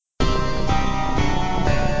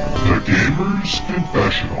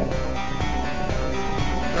Confessional.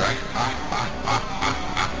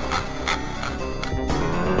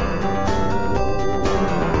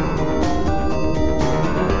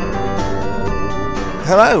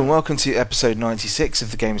 Hello and welcome to episode 96 of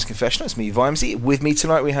the Games Confessional. It's me, Vimesy. With me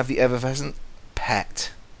tonight we have the ever-present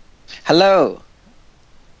Pet. Hello.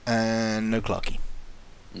 And no Clarky.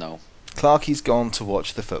 No. Clarky's gone to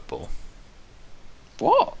watch the football.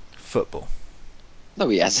 What? Football. No,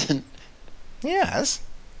 he hasn't. He has.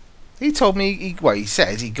 He told me, he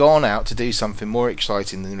says he'd gone out to do something more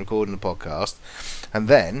exciting than recording a podcast, and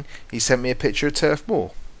then he sent me a picture of Turf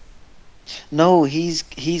Moor. No, he's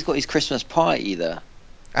got his Christmas party there.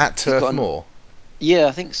 At Turf Moor? Yeah,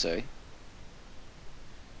 I think so.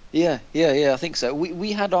 Yeah, I think so.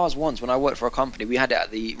 We had ours once when I worked for a company. We had it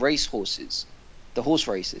at the racehorses, the horse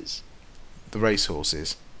races. The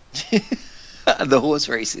racehorses. The horse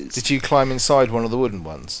races. Did you climb inside one of the wooden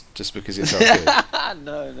ones just because it felt good?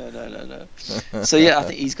 No. So yeah, I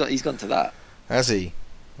think he's gone to that. Has he?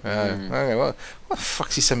 Okay, what the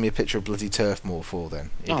fuck's he send me a picture of bloody Turf Moor for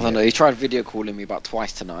then? Idiot. I don't know. He tried video calling me about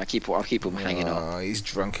twice tonight. I'll keep him hanging up. Oh, he's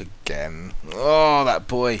drunk again. Oh, that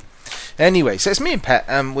boy. Anyway, so it's me and Pat.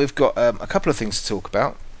 We've got a couple of things to talk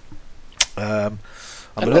about.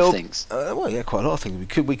 I'm a lot of things. Well, yeah, quite a lot of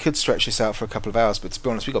things. We could stretch this out for a couple of hours, but to be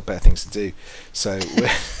honest, we've got better things to do. So we're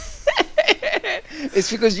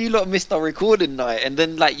It's because you lot missed our recording night, and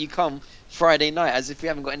then like you come Friday night as if we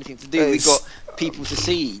haven't got anything to do. We've got people to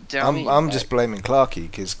see. Do you know what I mean? I'm just blaming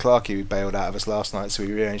Clarky because Clarky bailed out of us last night, so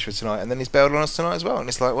we rearranged for tonight, and then he's bailed on us tonight as well. And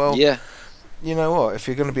it's like, well, yeah. You know what? If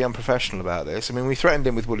you're going to be unprofessional about this, I mean, we threatened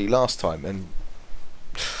him with Wooly last time, and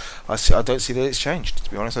I don't see that it's changed.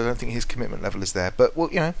 To be honest, I don't think his commitment level is there. But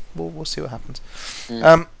we'll see what happens.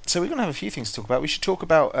 So we're going to have a few things to talk about. We should talk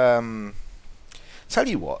about. Tell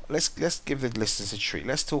you what, let's give the listeners a treat.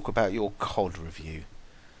 Let's talk about your CoD review.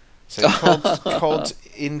 So CoD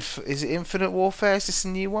is it Infinite Warfare? Is this a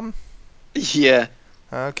new one? Yeah.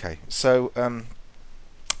 Okay, so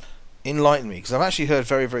enlighten me, because I've actually heard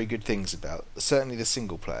very, very good things about certainly the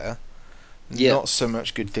single player. Yeah. Not so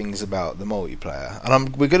much good things about the multiplayer,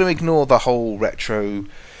 and we're going to ignore the whole retro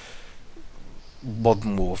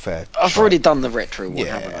modern warfare. I've already done the retro one,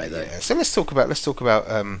 haven't I? Though. Yeah. So let's talk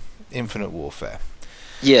about Infinite Warfare.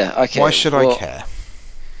 Yeah. Okay. Why should I care?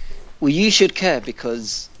 Well, you should care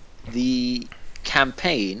because the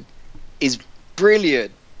campaign is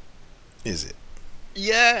brilliant. Is it?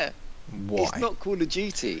 Yeah. Why? It's not Call of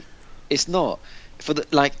Duty. It's not.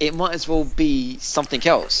 It might as well be something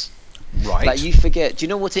else. Right. Like you forget. Do you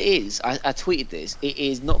know what it is? I tweeted this. It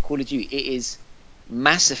is not Call of Duty. It is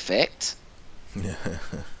Mass Effect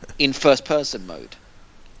in first person mode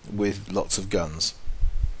With lots of guns.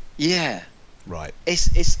 Yeah. Right.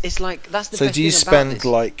 It's like that's the so best do you thing about spend this.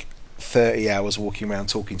 like 30 hours walking around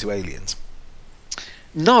talking to aliens?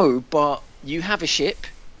 No, but you have a ship.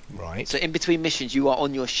 Right. So in between missions, you are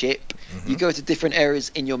on your ship. You go to different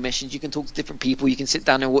areas in your missions. You can talk to different people. You can sit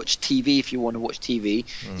down and watch TV if you want to watch TV.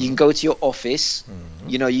 You can go to your office.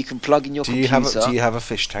 You can plug in your computer. Do you have a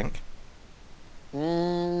fish tank?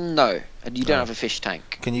 No, and you don't have a fish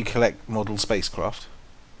tank. Can you collect model spacecraft?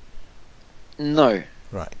 No.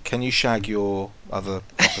 Right. Can you shag your other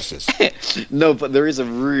officers? No, but there is a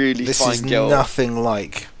really fine girl. This is nothing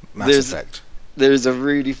like Mass Effect. There is a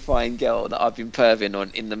really fine girl that I've been perving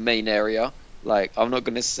on in the main area. Like, I'm not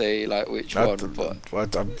going to say like which one,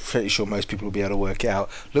 but I'm pretty sure most people will be able to work it out.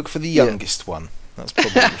 Look for the youngest one. That's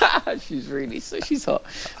probably. she's hot.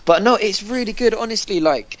 But no, it's really good. Honestly,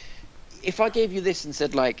 like, if I gave you this and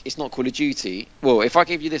said like it's not Call of Duty, well, if I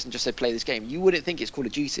gave you this and just said play this game, you wouldn't think it's Call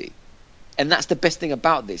of Duty. And that's the best thing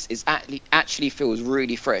about this is actually feels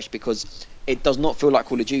really fresh because it does not feel like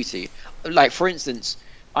Call of Duty. Like for instance,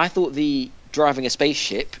 I thought the driving a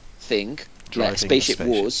spaceship thing, like Spaceship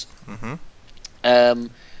Wars,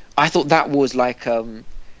 I thought that was like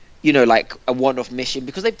like a one-off mission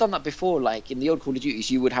because they've done that before. Like in the old Call of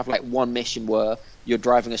Duties, you would have like one mission where you're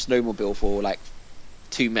driving a snowmobile for like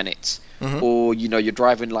 2 minutes, or you're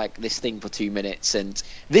driving like this thing for 2 minutes, and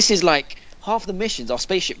this is like half the missions are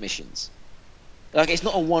spaceship missions. Like it's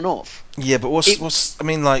not a one-off. Yeah, but what's I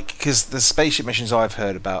mean, like, because the spaceship missions I've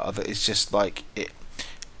heard about are that it's just like it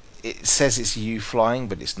says it's you flying,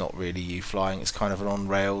 but it's not really you flying. It's kind of an on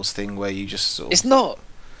rails thing where you just sort of. It's not.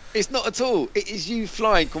 It's not at all. It is you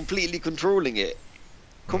flying, completely controlling it.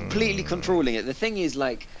 Completely controlling it. The thing is,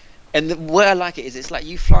 like, And the way I like it is it's like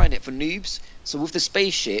you flying it for noobs. So with the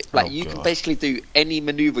spaceship, like Oh you can god. basically do any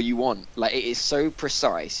maneuver you want. Like it is so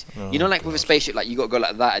precise. You know, Oh like with a god. spaceship, like you got to go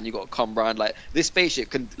like that, and you got to come round. Like this spaceship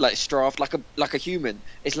can like strafe like a human.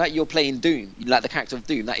 It's like you're playing Doom. Like the character of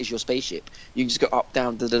Doom. That is your spaceship. You can just go up,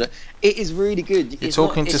 down, da, da, da. It is really good. You're It's not.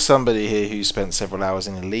 talking to It's somebody here who spent several hours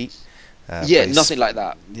in Elite. yeah, Plays. nothing like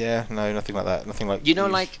that. Yeah, no, nothing like that. Nothing like You know,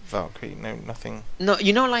 you've like Valkyrie. No, nothing. no,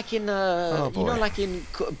 Oh boy. like in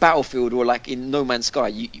Battlefield or like in No Man's Sky,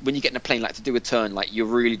 when you get in a plane, like to do a turn, like you're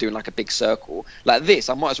really doing like a big circle. Like this,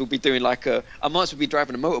 I might as well be doing I might as well be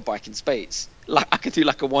driving a motorbike in space. Like I could do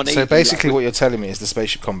like a So 180, like basically, with what you're telling me is the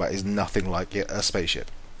spaceship combat is nothing like a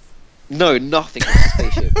spaceship. no, nothing like a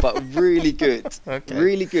spaceship, but Okay.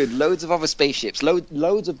 really good. Loads of other spaceships,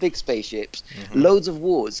 loads of big spaceships, Hmm. loads of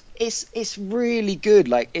wars. It's really good.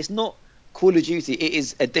 Like it's not Call of Duty. It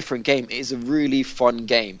is a different game. It is a really fun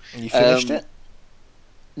game. You finished Um, it?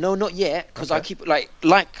 No, not yet, because I Okay. keep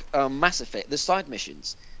Mass Effect, the side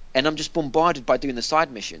missions, and I'm just bombarded by doing the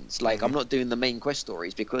side missions. Like Hmm. I'm not doing the main quest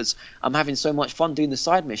stories because I'm having so much fun doing the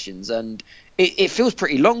side missions, and it feels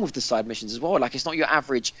pretty long with the side missions as well. Like it's not your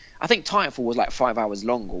average. I think Titanfall was like 5 hours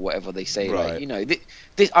long or whatever they say. Like Right.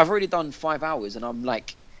 this I've already done 5 hours, and I'm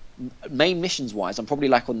like main missions wise, I'm probably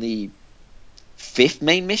like on the fifth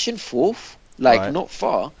main mission, fourth, like Right. not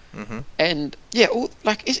far. Hmm. And yeah,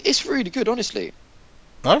 like it's really good, honestly.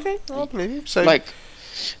 Okay, I believe you. So, Like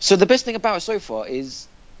so the best thing about it so far is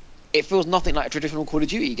it feels nothing like a traditional Call of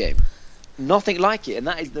Duty game. Nothing like it, and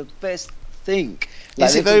that is the best thing. Like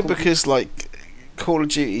is it they've gone though? complete. Because like Call of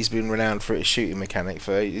Duty's been renowned for its shooting mechanic.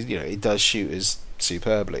 For it does shooters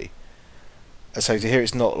superbly. So to hear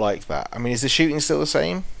it's not like that. I mean, is the shooting still the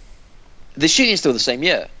same? The shooting's still the same,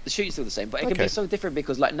 yeah. The shooting's still the same, but it can be Okay. so different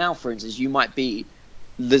because, like now, for instance, you might be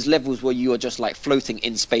there's levels where you are just like floating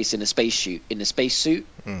in space in a spacesuit,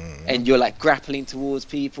 Mm. and you're like grappling towards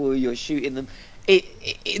people, you're shooting them.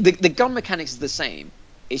 The gun mechanics is the same.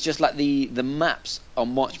 It's just like the maps are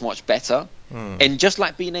much better, Mm. and just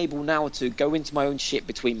like being able now to go into my own ship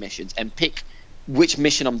between missions and pick which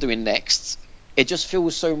mission I'm doing next, it just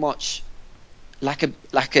feels so much like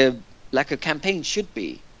a campaign should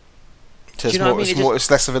be. So Do you it's know what I more. mean? It's It just more.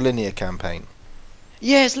 It's less of a linear campaign.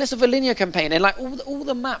 yeah, it's less of a linear campaign, and like all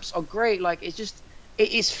the maps are great. Like it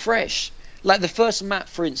is fresh. Like the first map,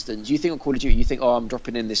 for instance, you think of Call of Duty, you think, oh, I'm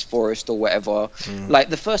dropping in this forest or whatever. Mm. Like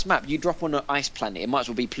the first map, you drop on an ice planet. It might as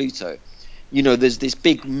well be Pluto. You know, there's this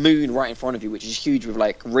big moon right in front of you, which is huge with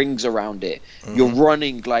like rings around it. You're Hmm.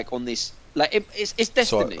 running like on this, like it's So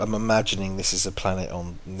Destiny. I'm imagining this is a planet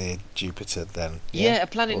on near Jupiter, then, yeah, Yeah, a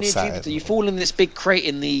planet or near Jupiter. Saturn. You fall in this big crate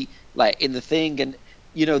in the in the thing, and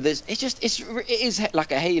you know, there's it is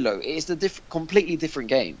like a Halo. It is the completely different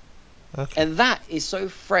game. Okay. And that is so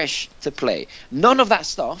fresh to play. None of that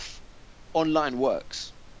stuff online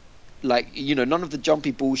works. Like, you know, none of the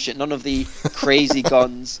jumpy bullshit, none of the crazy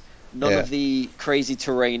guns, none Yeah. of the crazy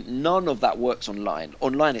terrain, none of that works online.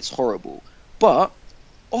 Online, it's horrible. But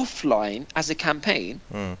offline, as a campaign,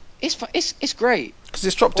 Mm. it's great. Because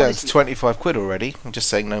it's dropped down to Honestly, 25 quid already. I'm just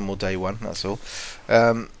saying, no more day one. That's all.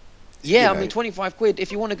 Um, you yeah, I know, mean, 25 quid,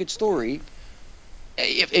 if you want a good story,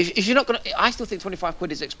 if you're not going to, I still think 25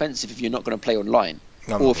 quid is expensive if you're not going to play online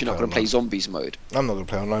I'm or not if gonna you're not play going to play online. zombies mode. I'm not gonna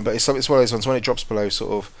play online. But it's one of those ones when it drops below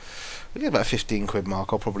sort of, I get about 15 quid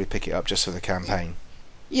mark. I'll probably pick it up just for the campaign.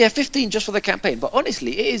 Yeah, 15 just for the campaign. But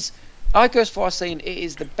honestly, it is. I go as far as saying it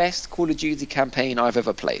is the best Call of Duty campaign I've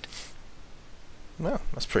ever played. Well,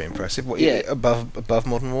 that's pretty impressive. What Yeah. above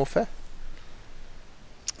Modern Warfare?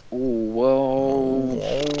 Oh well,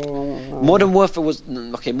 Oh. Modern Warfare was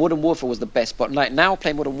okay. Modern Warfare was the best, but like now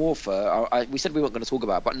playing Modern Warfare, we said we weren't going to talk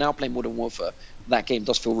about, it, but now playing Modern Warfare, that game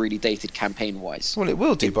does feel really dated campaign wise. Well, it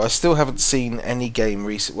will do, but I It still haven't seen any game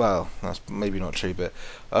recent. Well, that's maybe not true, but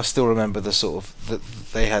I still remember the sort of that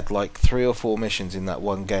they had like 3 or 4 missions in that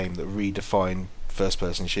one game that redefined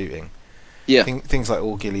first-person shooting. yeah Things like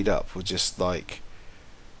All Gillied Up were just like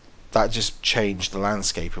that. Just changed the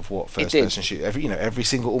landscape of what it did. first-person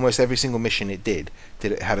shoot. Almost every single mission it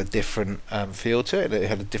had a different feel to it. It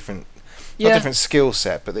had a different, not Yeah different skill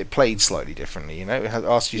set, but it played slightly differently. It had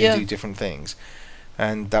asked you to yeah do different things,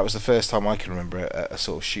 and that was the first time I can remember a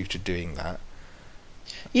sort of shooter doing that.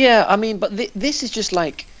 yeah. I mean, but this is just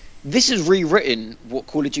like this is rewritten what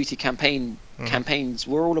Call of Duty Hmm. campaigns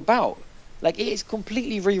were all about. Like it is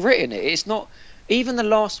completely rewritten. It's not even the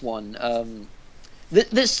last one.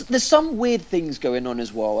 There's some weird things going on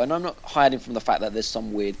as well, and I'm not hiding from the fact that there's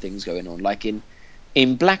some weird things going on. Like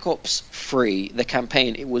in Black Ops 3, the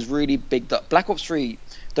campaign, it was really big. That Black Ops 3,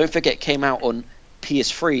 don't forget, came out on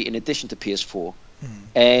PS3 in addition to PS4, Hmm.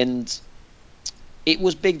 and it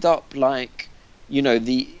was bigged up like,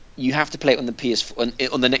 the you have to play it on the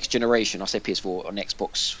PS4 on the next generation. I say PS4 on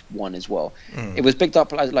Xbox One as well. It Mm. was bigged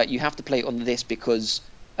up as like you have to play it on this because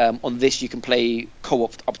on this you can play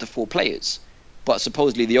co-op up to 4 players. But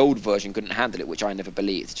supposedly the old version couldn't handle it, which I never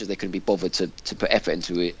believed. It's just they couldn't be bothered to put effort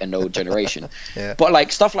into it, an old generation. Yeah. But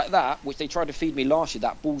like stuff like that, which they tried to feed me last year,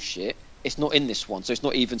 that bullshit, it's not in this one. So it's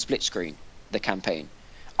not even split screen, the campaign.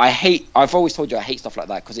 I've always told you I hate stuff like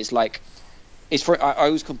that because it's like, I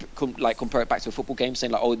always like compare it back to a football game,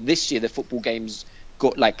 saying like, oh, this year the football games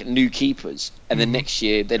got like new keepers, and then Hmm. next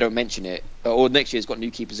year they don't mention it, or next year's got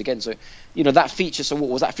new keepers again. So that feature. So what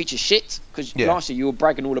was that feature? Shit, because Yeah. last year you were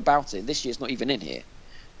bragging all about it. This year's not even in here.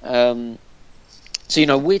 Um,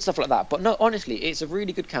 so weird stuff like that. But no, honestly, it's a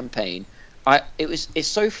really good campaign. It's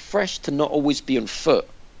so fresh to not always be on foot.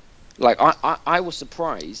 Like I was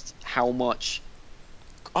surprised how much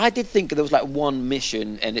I did think there was like one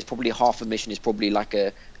mission, and it's probably half a mission is probably like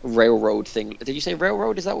a railroad thing. Did you say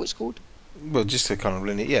railroad? Is that what it's called? Well, just a kind of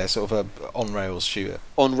linear, yeah, sort of a on rails shooter.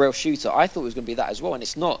 On rail shooter. I thought it was going to be that as well, and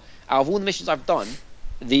it's not. Out of all the missions I've done,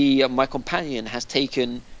 the my companion has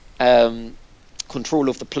taken um, control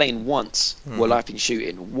of the plane once while Hmm. I've been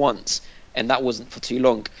shooting once, and that wasn't for too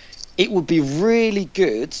long. It would be really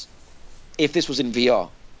good if this was in VR.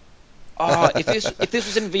 Ah, if this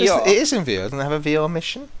was in It VR, is in VR. Doesn't it have a VR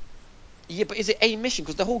mission? yeah, but is it a mission?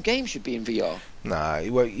 Because the whole game should be in VR. No,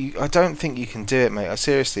 well, I don't think you can do it, mate.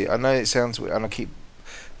 Seriously, I know it sounds weird, and I keep.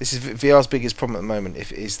 This is VR's biggest problem at the moment.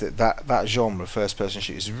 If is that genre, first person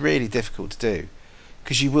shooters, is really difficult to do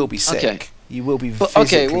because you will be Okay, sick. You will be but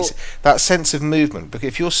okay, physically well, that sense of movement. Because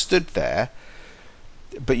if you're stood there,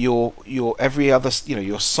 but your every other,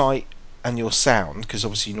 your sight and your sound, because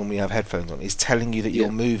obviously you normally have headphones on, is telling you that you're yeah,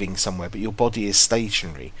 moving somewhere, but your body is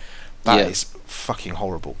stationary. That yeah. is fucking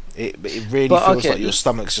horrible. It really But feels okay, like your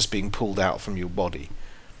stomach's just being pulled out from your body.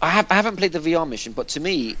 I haven't played the VR mission, but to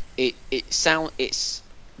me, it's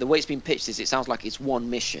the way it's been pitched is it sounds like it's one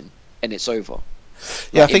mission and it's over,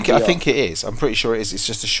 Yeah, like in I VR. think it is. I'm pretty sure it is. It's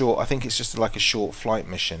just a short. I think it's just like a short flight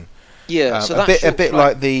mission. Yeah, so A that bit short flight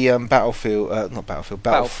like the Battlefield, not Battlefield, Battlefront.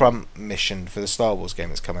 Battlefront mission for the Star Wars game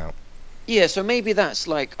that's come out. Yeah, so maybe that's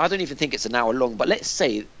like I don't even think it's an hour long, but let's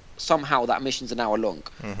say somehow that mission's an hour long.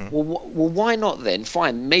 Hmm. Well, why not then?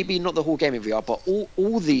 Fine, maybe not the whole game in VR, but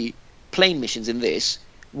all the plane missions in this,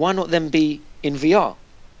 why not them be in VR?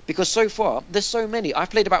 Because so far there's so many. I've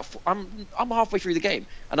played about I'm halfway through the game,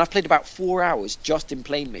 and I've played about 4 hours just in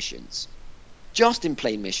plane missions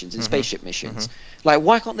and Hmm. spaceship Hmm. missions. Like,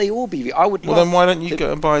 why can't they all be VR? I would Well, then love why don't you to,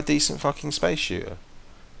 go and buy a decent fucking space shooter?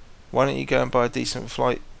 Why don't you go and buy a decent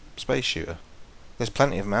flight space shooter? There's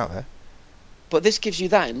plenty of them out there. but this gives you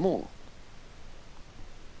that and more.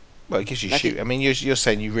 Well, it gives you Like shoot. I it, mean, you're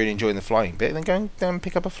saying you really enjoying the flying bit, then go and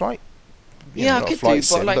pick up a flight. yeah, I Not a could do, flight but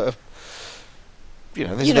sim, like but you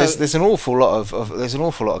know, there's an awful lot there's an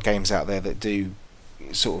awful lot of games out there that do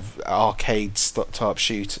sort of arcade type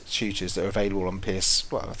shooters that are available on PS.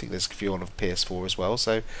 Well, I think there's a few on PS4 as well.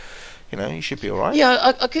 So you should be all right.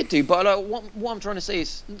 yeah, I could do, but like, what I'm trying to say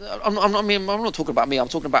is, I mean, I'm not talking about me. I'm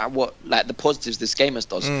talking about what like the positives this game has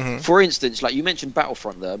does. Hmm. For instance, like you mentioned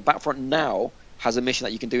Battlefront there. Battlefront now has a mission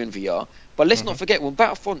that you can do in VR, but let's Hmm. not forget when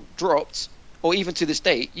Battlefront dropped, or even to this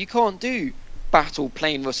day, you can't do battle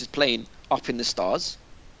plane versus plane up in the stars.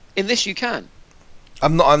 In this, you can.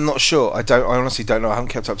 I'm not sure. I don't. I honestly don't know. I haven't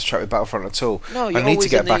kept up to track with Battlefront at all. No, I need to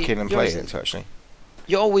get back in and play it actually.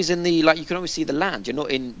 you're always in the like you can always see the land. You're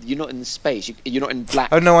not in space. You're not in Oh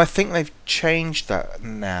black. no, I think they've changed that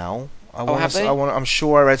now. Oh, have they? I'm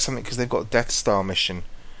sure I read something because they've got a Death Star mission.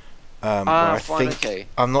 Where Ah, I fine, think okay.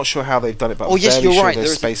 I'm not sure how they've done it, but I'm Oh yes, fairly you're sure right. there's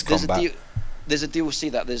There's space there's a combat. deal. There's a DLC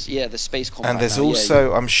that the space And combat there's now. Yeah, you.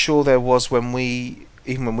 also, I'm sure there was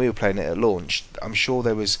even when we were playing it at launch, I'm sure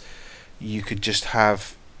there was, you could just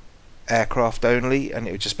have aircraft only, and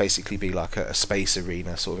it would just basically be like a space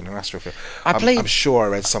arena, sort of in an astrofield. I I'm played. sure I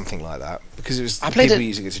read something like that because it was I played people a.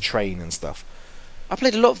 using it to train and stuff. I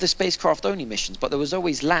played a lot of the spacecraft only missions, but there was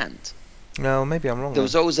always land. No, maybe I'm wrong There then.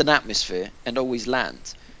 was always an atmosphere and always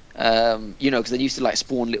land. Because they used to like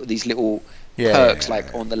spawn these little Yeah, yeah, perks yeah, like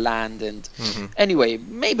yeah. on the land. And Hmm. anyway,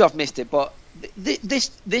 maybe I've missed it, but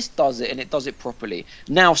this does it and it does it properly.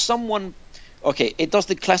 Now, okay, it does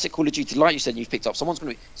the classic Call of Duty, like you said, you've picked up.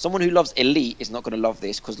 Someone who loves Elite is not going to love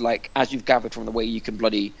this because, like, as you've gathered from the way you can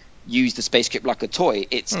bloody use the spaceship like a toy,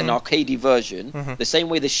 it's an Hmm. arcadey version. Hmm. The same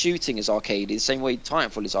way the shooting is arcadey, the same way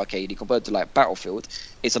Titanfall is arcadey compared to like Battlefield.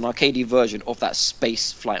 It's an arcadey version of that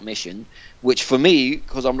space flight mission, which for me,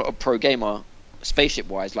 because I'm not a pro gamer, spaceship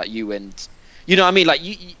wise, like you and you know what I mean, like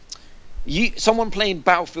you someone playing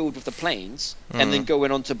Battlefield with the planes and then Mm.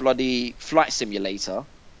 going on to bloody Flight Simulator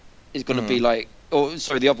is going to be Mm. like, or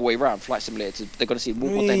sorry, the other way around. Flight Simulator, they're going to see what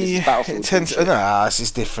the hell is this It Battlefield tends. bullshit? Nah,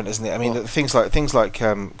 it's different, isn't it? I mean, Oh, things like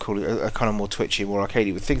Call it are kind of more twitchy, more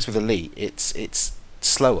arcadey. With things with Elite, it's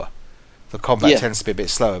slower. The combat yeah, tends to be a bit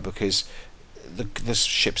slower because the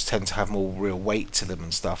ships tend to have more real weight to them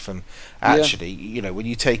and stuff. And yeah, actually, when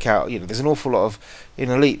you take out, there's an awful lot of in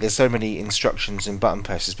Elite. There's so many instructions and button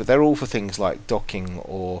presses, but they're all for things like docking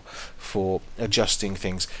or for adjusting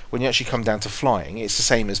things. When you actually come down to flying, it's the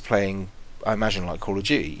same as playing. I imagine like Call of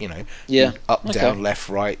Duty. You yeah. up, Okay. down, left,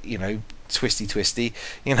 right. Twisty, twisty.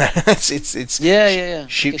 It's Yeah, yeah, yeah. I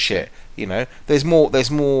shoot get you. shit. There's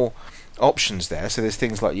more options there. So there's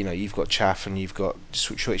things like you've got chaff and you've got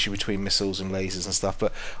switching between missiles and lasers and stuff.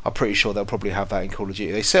 But I'm pretty sure they'll probably have that in Call of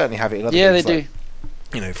Duty. They certainly have it in other Yeah, they games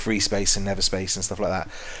like do. free space and never space and stuff like that.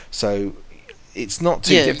 So it's not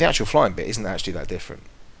too Yeah. the actual flying bit isn't actually that different.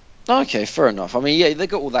 Okay, fair enough. I mean, yeah, they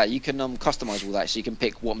got all that. You can customize all that, so you can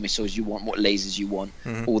pick what missiles you want, what lasers you want,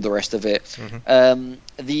 Hmm. all the rest of it. Hmm.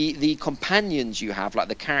 The companions you have, like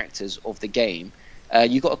the characters of the game,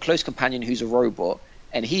 you got a close companion who's a robot,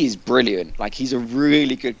 and he is brilliant. Like he's a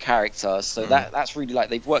really good character. So Mm. that's really like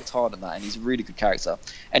they've worked hard on that, and he's a really good character.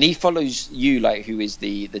 And he follows you, like who is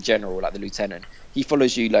the general, like the lieutenant. He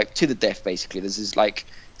follows you like to the death, basically. There's this like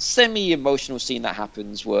semi-emotional scene that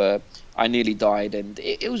happens where I nearly died, and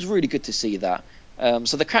it was really good to see that.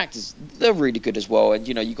 So the characters they're really good as well, and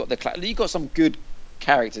you got you got some good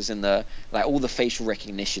characters in there, like all the facial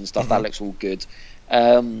recognition stuff that Hmm. looks all good.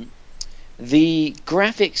 Um, the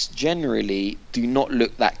graphics generally do not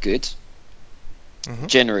look that good, Hmm.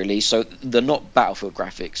 generally, so they're not Battlefield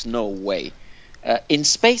graphics, no way. In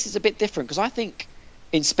space, it's a bit different because I think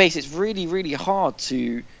in space it's really, really hard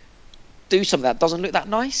to do something that doesn't look that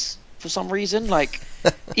nice for some reason. Like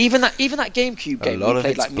even that GameCube A game we lot of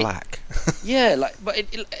played, it's like me, black. yeah, like but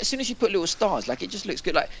as soon as you put little stars, like it just looks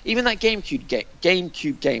good. Like even that GameCube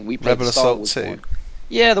game we played, the Rebel Star Assault Wars 2. one,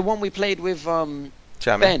 yeah, the one we played with Jamming.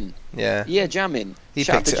 Ben, Yeah. yeah, Jamming, He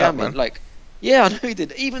shout out picked to it up, Jamming, man. like yeah, I know he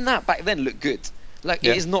did. Even that back then looked good. Like it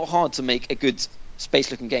Yeah. is not hard to make a good space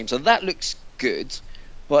looking game, so that looks good.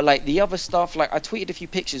 But like the other stuff, like I tweeted a few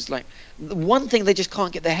pictures. Like the one thing they just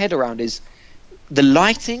can't get their head around is the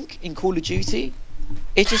lighting in Call of Duty.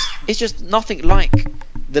 It's just nothing like the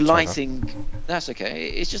Sorry, man. lighting. That's okay.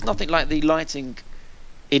 It's just nothing like the lighting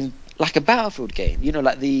in like a Battlefield game.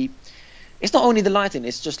 Like the. It's not only the lighting.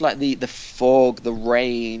 It's just like the fog, the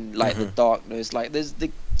rain, like the Hmm. darkness. Like there's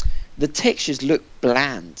the textures look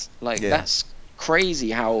bland. Like Yeah. that's crazy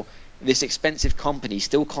how this expensive company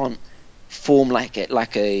still can't form like Yeah,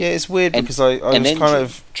 it's weird an because I an was kind engine.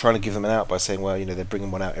 of trying to give them an out by saying, well, they're bringing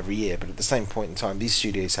one out every year, but at the same point in time, these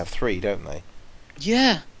studios have three, don't they?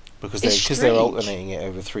 Yeah, Because it's they're strange. alternating it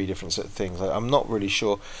over three different sort of things. I'm not really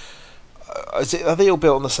sure. Are they all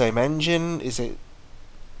built on the same engine? Is it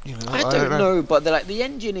I I don't don't know. know, but the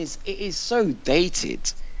engine is so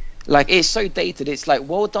dated. Like it's so dated. It's like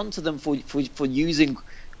well done to them for using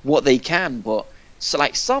what they can, but so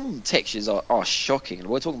like some textures are shocking.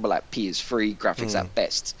 We're talking about like PS3 graphics Hmm. at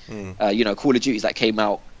best. Hmm. Call of Duties that came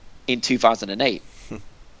out in 2008.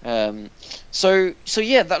 Um, so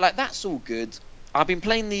yeah, that's all good. I've been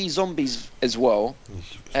playing the zombies as well.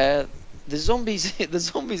 Uh, the zombies the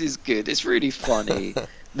zombies is good. It's really funny.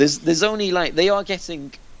 There's only like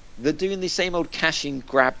they're doing the same old caching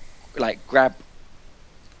grab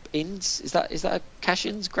ins. Is that a cash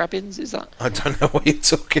ins grab ins? Is that I don't know what you're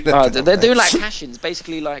talking about, they're mate. doing like cash ins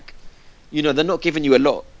basically like they're not giving you a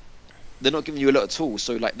lot. They're not giving you a lot at all.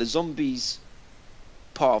 So like the zombies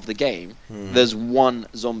part of the game, Hmm. there's one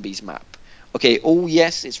zombies map. Okay, oh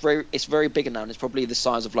yes, it's very big now, and it's probably the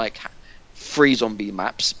size of like three zombie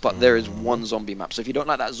maps, but there is Hmm. one zombie map. So if you don't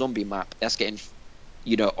like that zombie map, that's getting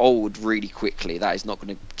old really quickly. That is not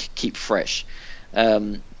going to keep fresh.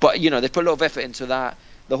 But they put a lot of effort into that.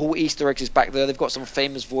 The whole Easter eggs is back there. They've got some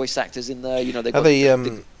famous voice actors in there. They've Are got they?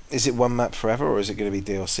 the Is it one map forever, or is it going to be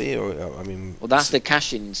DLC? Or I mean, Well, that's the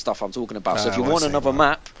caching stuff I'm talking about. So if you I want see. another Right.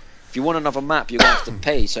 map, you're gonna have to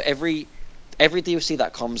pay. So every DLC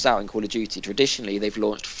that comes out in Call of Duty, traditionally they've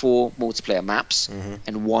launched 4 multiplayer maps Hmm.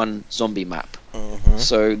 and 1 zombie map. Hmm.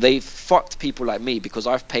 So they've fucked people like me because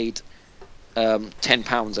I've paid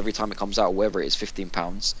 £10 every time it comes out, or whatever it is,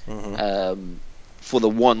 £15 Hmm. um, for the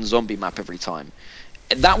 1 zombie map every time.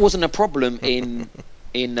 That wasn't a problem in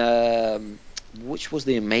which was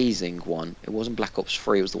the amazing one. It wasn't Black Ops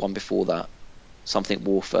 3. It was the one before that. Something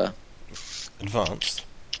Warfare. Advanced.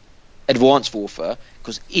 Advanced Warfare,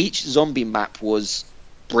 because each zombie map was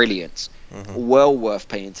brilliant, Hmm. well worth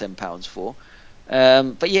paying £10 for.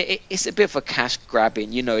 But yeah, it's a bit of a cash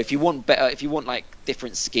grabbing. If you want better, if you want like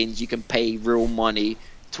different skins, you can pay real money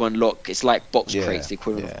to unlock. It's like box Yeah, crates, the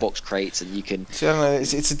equivalent of yeah. box crates, and you can. See, I don't know.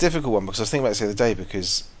 It's a difficult one because I was thinking about this the other day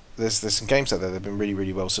because there's some games out there that have been really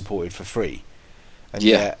really well supported for free, and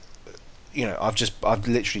Yeah. yet I've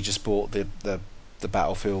literally just bought the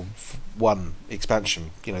Battlefield One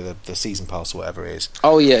expansion, the season pass or whatever it is,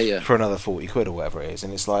 Oh yeah, yeah, for another 40 quid or whatever it is,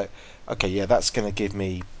 and it's like, okay, yeah, that's going to give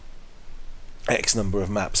me X number of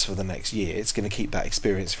maps for the next year. It's going to keep that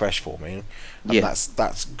experience fresh for me, and yeah,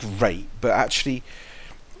 that's great. But actually,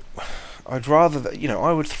 I'd rather that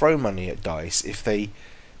I would throw money at Dice if they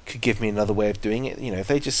could give me another way of doing it. If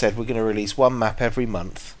they just said we're going to release one map every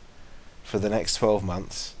month for the next 12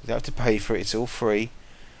 months, you don't have to pay for it. It's all free.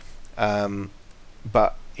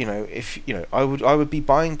 But if I would be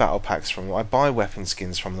buying battle packs from them. I buy weapon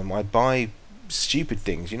skins from them. I buy stupid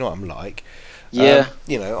things. You know what I'm like. yeah,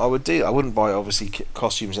 I would do. I wouldn't buy obviously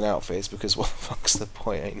costumes and outfits because what the fuck's the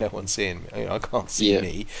point? Ain't no one seeing me. I can't see yeah,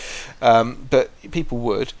 me. But people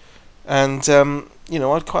would, and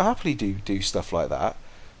I'd quite happily do stuff like that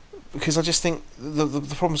because I just think the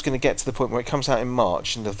problem's going to get to the point where it comes out in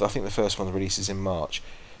March, and I think the first one releases in March.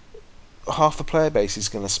 Half the player base is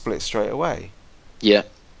going to split straight away, yeah.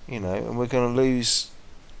 and we're going to lose.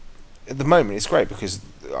 At the moment, it's great because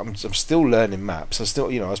I'm still learning maps. I still,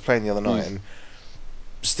 I was playing the other Mm. night and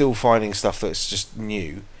still finding stuff that's just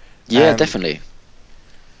new, Yeah, and definitely.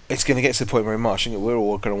 it's going to get to the point where in March we're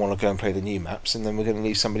all going to want to go and play the new maps, and then we're going to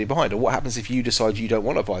leave somebody behind. Or what happens if you decide you don't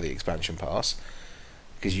want to buy the expansion pass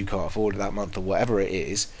because you can't afford it that month or whatever it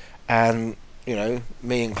is, and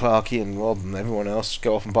me and Clarky and Rob and everyone else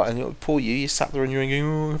go off and buy, and poor you sat there and you're going,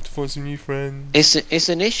 oh, I have to find some new friends. It's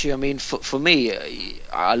an issue. I mean, for me,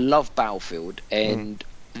 I love Battlefield, Mm, and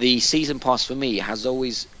the season pass for me has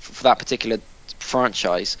always, for that particular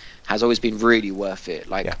franchise, has always been really worth it.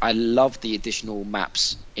 yeah. Like, I love the additional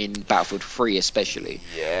maps in Battlefield 3, especially.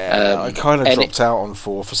 Yeah, I kind of And dropped out on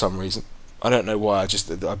 4 for some reason. I don't know why.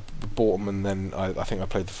 I bought them and then I think I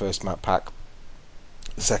played the first map pack.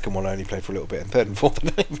 The second one I only played for a little bit, and third and fourth I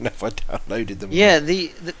don't even know if I downloaded them or not. yeah,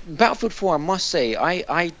 the Battlefield 4, I must say,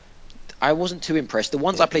 I wasn't too impressed. The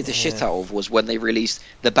ones I played the Yeah, shit out of was when they released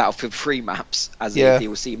the Battlefield 3 maps as a yeah,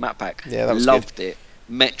 DLC map pack. yeah. That was good. Loved it.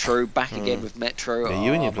 Metro, back again Mm. with Metro. Yeah,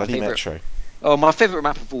 you and your My bloody favorite. Metro. Oh, my favorite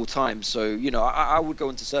map of all time. So I would go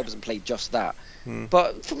into servers and play just that. Mm.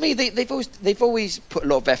 But for me, they've always put a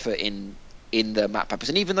lot of effort in the map packs.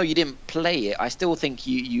 And even though you didn't play it, I still think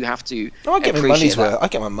you have to No, I get my appreciate money's that. worth. I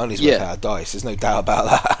get my money's worth Yeah, out of Dice. There's no doubt about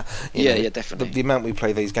that. yeah, yeah, The, definitely. the amount we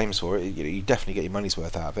play these games for, you definitely get your money's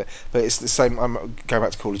worth out of it. But it's the same. I'm going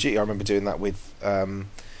back to Call of Duty. I remember doing that with.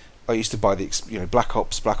 I used to buy the Black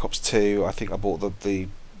Ops 2. I think I bought the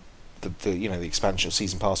expansion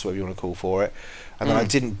season pass, whatever you want to call for it, and then I Mm.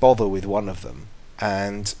 didn't bother with one of them,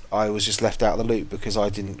 and I was just left out of the loop because I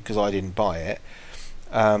didn't buy it.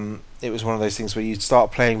 It was one of those things where you'd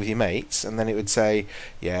start playing with your mates, and then it would say,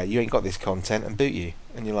 "Yeah, you ain't got this content," and boot you,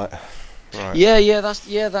 and you're like, "Right."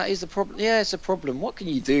 That is a problem. Yeah, it's a problem. What can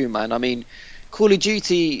you do, man? I mean, Call of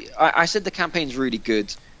Duty. I said the campaign's really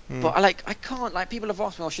good, but Mm. I can't. Like, people have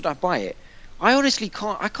asked me, "Oh, should I buy it?" I honestly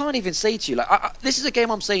can't. I can't even say to you, like, this is a game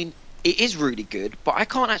I'm saying it is really good, but I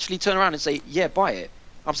can't actually turn around and say, "Yeah, buy it."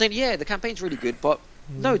 I'm saying, "Yeah, the campaign's really good, but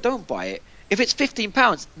no, don't buy it." If it's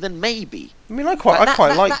 £15, then maybe. I mean, I quite, Like I that quite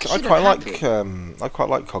that like, that shouldn't happen. I quite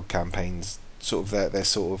like COD campaigns. Sort of, they're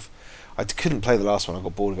sort of. I couldn't play the last one. I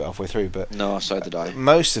got bored of it halfway through. But No, so did I.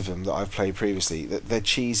 most of them that I've played previously, they're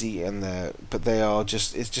cheesy and but they are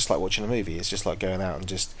just. It's just like watching a movie. It's just like going out and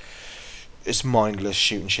just. It's mindless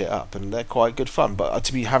shooting shit up, and they're quite good fun. But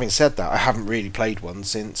to be having said that, I haven't really played one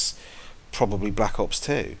since probably Black Ops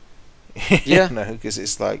 2. Yeah. Because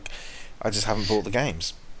it's like I just haven't bought the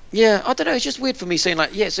games. Yeah, I don't know. It's just weird for me saying like,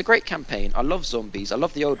 yeah, it's a great campaign. I love zombies. I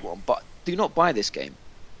love the old one, but do not buy this game.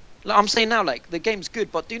 Like, I'm saying now, like the game's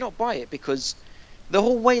good, but do not buy it because the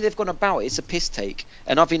whole way they've gone about it, it's a piss take.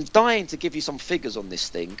 And I've been dying to give you some figures on this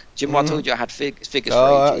thing. Jim, I Mm. told you I had figures for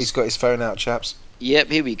Oh, he's ages. got his phone out, chaps.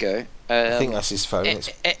 Yep, here we go. I think that's his phone. It's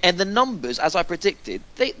And the numbers, as I predicted,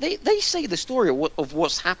 they say the story of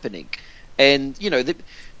what's happening. And the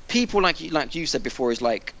people like you said before is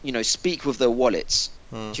like speak with their wallets.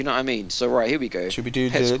 hmm. Do you know what I mean? So right here we go. Should we do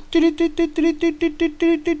Pets. the?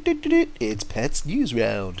 It's Pets News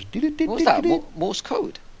Round. What was that? Morse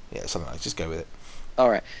code. Yeah, something like that. Just go with it. All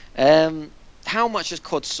right. Um, how much has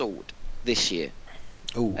COD sold this year?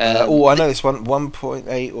 I The, know this one.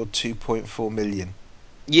 1.8 or 2.4 million.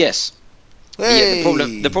 yes. Yeah. The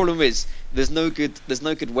problem. The Hey. problem is there's no good. There's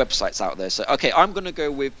no good websites out there. So okay, I'm gonna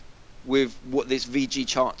go with with what this VG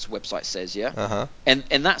Charts website says, yeah, Uh huh.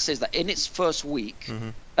 and that says that in its first week,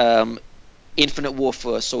 Mhm. um, Infinite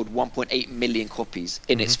Warfare sold 1.8 million copies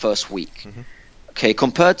in its Mhm. first week. Mhm. Okay,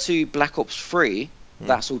 compared to Black Ops 3, Mm.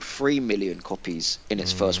 that sold 3 million copies in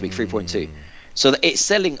its first week, 3.2. Mm. So that it's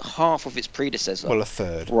selling half of its predecessor, Well, a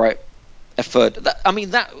third. right? A third. I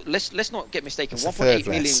mean, that let's not get mistaken. It's a third 1.8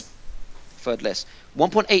 million, less. third less.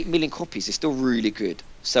 1.8 million copies is still really good.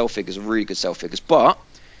 Sell figures are really good sell figures. But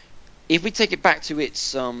if we take it back to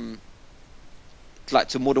its like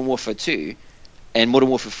to Modern Warfare 2 and Modern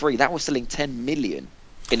Warfare 3, that was selling 10 million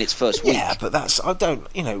in its first Yeah, week. but that's I don't.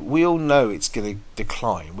 We all know it's going to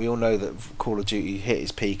decline. We all know that Call of Duty hit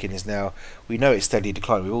its peak and is now. We know it's steadily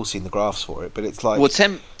declining. We've all seen the graphs for it, but it's Well, like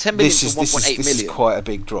 10 million this to is this is 1.8 this is million. quite a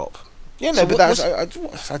big drop. Yeah, no, So but that's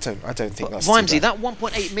what's I don't think But that's too Vimesy, bad. that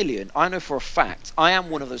 1.8 million, I know for a fact, I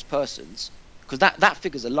am one of those persons because that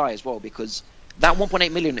figure's a lie as well. Because that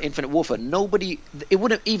 1.8 million Infinite Warfare, nobody, it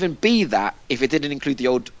wouldn't even be that if it didn't include the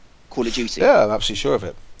old Call of Duty. Yeah, I'm absolutely sure of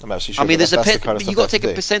it. I'm absolutely I sure of it. mean, That's the kind of you stuff they got have to to take a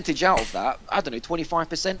do. percentage out of that. I don't know,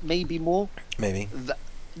 25%, maybe more. Maybe.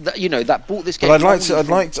 That bought this But game only from.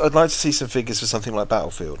 I'd like to see some figures for something like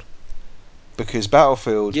Battlefield, because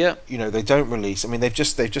Battlefield, Yeah. they don't release. I mean, they've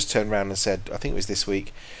just turned around and said, I think it was this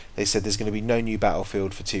week, they said there's going to be no new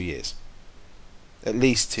Battlefield for 2 years, at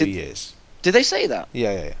least two Did years. did they say that?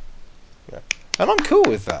 Yeah, yeah, yeah, yeah. And I'm cool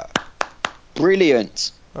with that.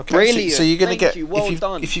 Brilliant, Okay, so brilliant. you're going to Thank get you. Well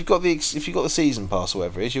done. if you've got the season pass or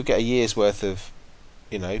whatever it is, you'll get a year's worth of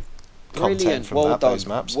you know content Brilliant. from Well those done.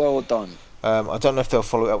 maps. Well done. I don't know if they'll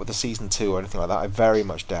follow it up with the season two or anything like that. I very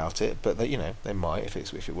much doubt it, but they might if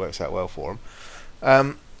it works out well for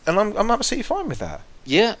them. And I'm absolutely fine with that,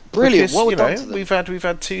 Yeah, brilliant. because Well done to them. we've had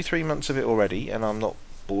 2-3 months of it already, and I'm not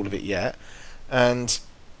bored of it yet. And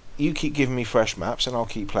you keep giving me fresh maps, and I'll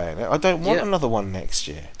keep playing it. I don't want Yeah. another one next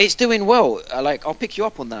year. It's doing well. Like I'll pick you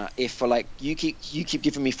up on that if like you keep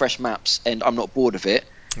giving me fresh maps and I'm not bored of it.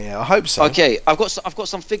 Yeah, I hope so. Okay, I've got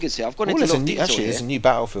some figures here. I've gone Oh, into a lot of detail there's here. a new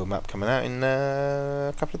Battlefield map coming out in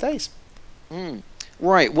a couple of days. Mm.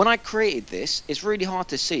 Right, when I created this, it's really hard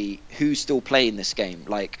to see who's still playing this game.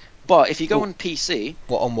 Like, but if you go Oh, on PC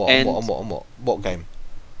what on what on what and on what on what game?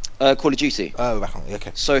 Call of Duty, Oh, back on.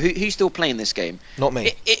 Okay, so who's still playing this game? not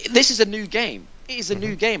me. This is a new game. It is a Mhm.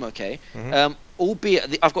 new game, okay. Mhm.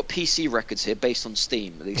 Albeit I've got PC records here based on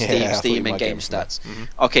Steam, the Yeah, I thought you Steam and might get game them from there. stats. Mhm.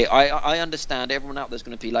 Okay, I understand. Everyone out there's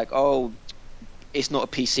going to be like, oh, it's not a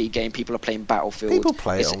PC game. People are playing Battlefield. People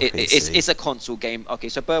play it It's on it, it's PC. it's a console game. Okay,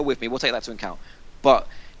 so bear with me. We'll take that to account. But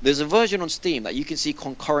there's a version on Steam that you can see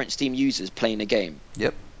concurrent Steam users playing a game.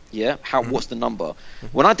 Yep. Yeah, how Mhm. what's the number? Mhm.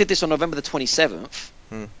 When I did this on November the 27th,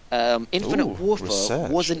 Mm. Infinite Ooh, Warfare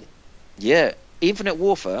research. wasn't. Yeah, Infinite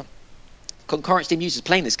Warfare concurrent Steam users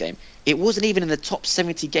playing this game. It wasn't even in the top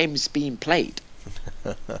 70 games being played.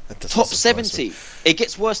 That doesn't Top surprise me. 70. It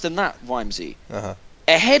gets worse than that, Vimesy. Uh huh.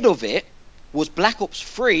 Ahead of it was Black Ops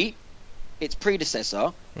 3, its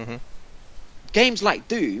predecessor. Mhm. Games like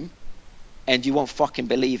Doom, and you won't fucking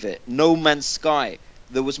believe it. No Man's Sky.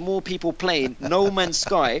 There was more people playing No Man's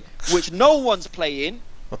Sky, which no one's playing,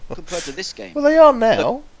 compared to this game. Well, they are So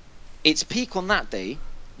now. its peak on that day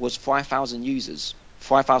was 5,000 users,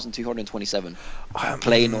 5,227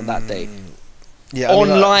 playing on that day. Um, yeah, I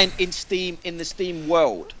mean, Online in Steam, in the Steam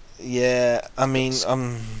world. yeah, I mean,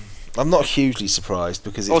 I'm not hugely surprised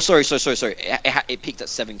because Oh, it's sorry. It peaked at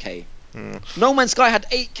 7K. mm, No Man's Sky had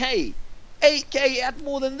 8K. 8K, it had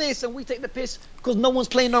more than this, and we take the piss because no one's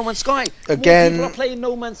playing No Man's Sky. More people are again. playing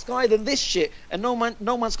No Man's Sky than this shit, and No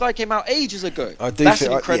Man's Sky came out ages ago. I do That's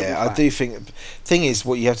think, an incredible yeah, I do fact. think. Thing is,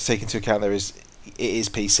 what you have to take into account there is it is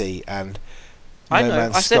PC, and I No know,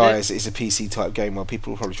 Man's I said Sky it. is a PC type game where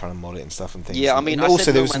people are probably trying to mod it and stuff and things, Yeah, I and, mean, and I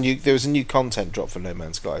said also No Man's. there was a new content drop for No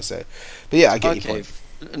Man's Sky. So, but yeah, I get your Okay,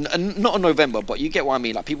 point. not in November, but you get what I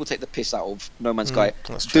mean. Like people take the piss out of No Man's Sky,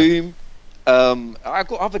 That's true. Doom. I've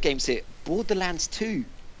got other games here. Borderlands 2.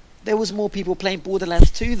 There was more people playing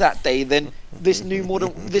Borderlands 2 that day than this new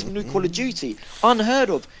Call of Duty.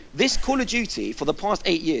 Unheard of. This Call of Duty for the past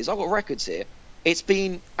 8 years, I've got records here. It's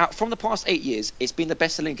been out from the past 8 years. It's been the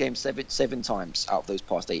best-selling game seven times out of those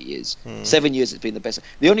past 8 years. Mm. 7 years, it's been the best.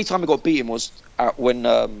 The only time it got beaten was when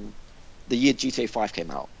the year GTA 5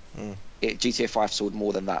 came out. Mm. GTA 5 sold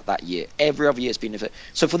more than that year. Every other year it's been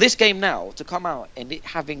so for this game now to come out and it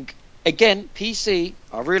having again PC.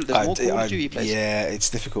 There's more Call of Duty players. Yeah, it's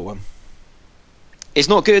a difficult one. It's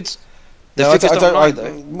not good. The No, figures I don't don't. lie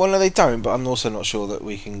though. Well, no, they don't. But I'm also not sure that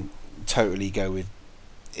we can totally go with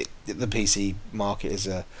the PC market as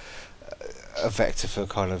a vector for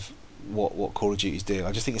kind of what Call of Duty's doing.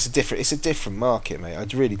 I just think it's a different market, mate. I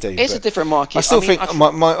really do. It's a But different I market. I still mean, think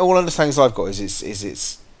my all understandings I've got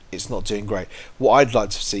is it's not doing great. What I'd like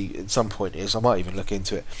to see at some point is, I might even look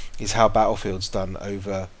into it, is how Battlefield's done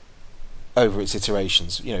over its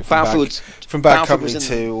iterations. Battlefield's From Bad Battlefield was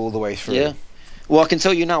Company in. 2 all the way through. Yeah. Well, I can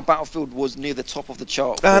tell you now, Battlefield was near the top of the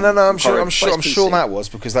chart No, no. from I'm sure. I'm concurrent, but sure. it's I'm sure PC. that was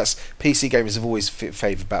because that's PC gamers have always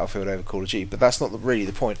favoured Battlefield over Call of Duty, but that's not really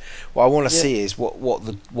the point. What I want to Yeah. see is what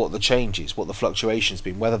the changes, what the fluctuations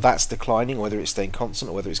been, whether that's declining, or whether it's staying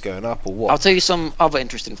constant, or whether it's going up, or I'll what. tell you some other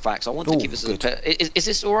interesting facts. I want to Oh, keep this as a good. pet. Is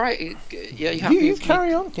this all right? Yeah, you happy You with me?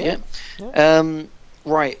 carry on. Yeah, Yeah. yeah.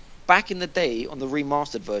 Right. Back in the day, on the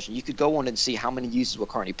remastered version, you could go on and see how many users were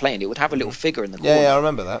currently playing. It would have a little figure in the Yeah, yeah. I corner.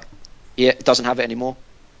 remember that. Yeah, it doesn't have it anymore.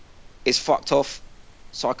 It's fucked off,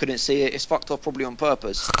 so I couldn't see it. It's fucked off probably on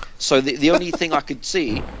purpose. So the only thing I could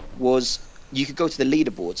see was you could go to the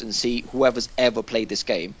leaderboards and see whoever's ever played this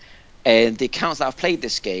game, and the accounts that have played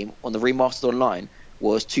this game on the remastered online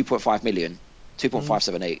was 2.5 million, Mm,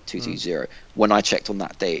 2.578220 when I checked on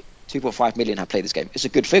that date. 2.5 million have played this game. It's a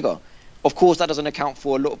good figure. Of course, that doesn't account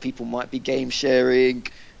for a lot of people might be game sharing.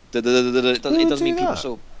 Who It would doesn't do mean people that?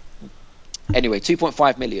 saw. Anyway,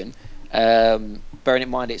 2.5 million. Bearing in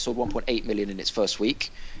mind it sold 1.8 million in its first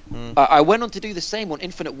week. Mm, I went on to do the same on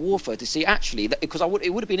Infinite Warfare to see actually that because it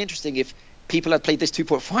would have been interesting if people had played this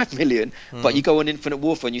 2.5 million, but mm, you go on Infinite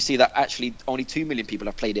Warfare and you see that actually only 2 million people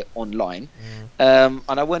have played it online. mm.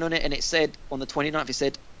 And I went on it and it said on the 29th, it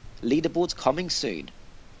said leaderboards coming soon.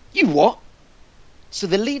 You what? So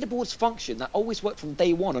the leaderboards function that always worked from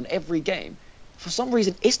day one on every game, for some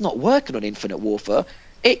reason, it's not working on Infinite Warfare.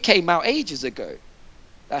 It came out ages ago.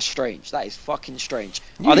 That's strange. That is fucking strange.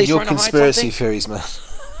 You Are and they your trying to hide conspiracy something? theories, man.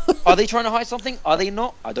 Are they trying to hide something? Are they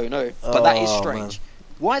not? I don't know. But that is Oh man, strange.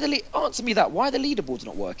 Why answer me that? Why are the leaderboards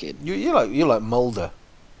not working? you're like Mulder,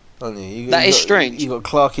 aren't you? You, That you is got strange. you got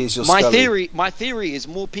Clarky as your My Scully. theory, my theory is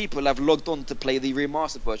more people have logged on to play the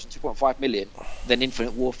remastered version, 2.5 million, than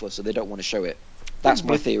Infinite Warfare, so they don't want to show it. That's my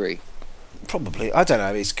Probably, theory. probably. I don't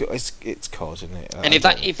know. It's COD, isn't it? And I if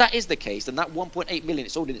don't that know. if that is the case, then that 1.8 million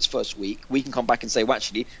it sold in its first week, we can come back and say, well,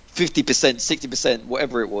 actually, 50%, 60%,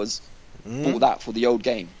 whatever it was, bought Mm? that for the old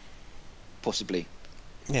game, possibly.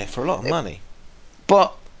 Yeah, for a lot of Eh, money.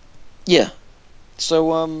 But yeah,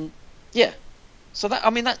 so yeah, so that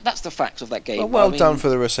I mean that's the facts of that Well, game. I well done mean, for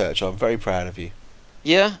the research. I'm very proud of you.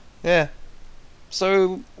 yeah. Yeah.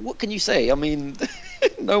 So what can you say? I mean,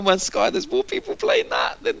 No Man's Sky. There's more people playing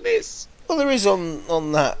that than this. Well, there is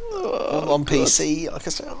on that Oh on God. PC. Like I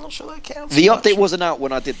said, I'm not sure that counts The as update much. wasn't out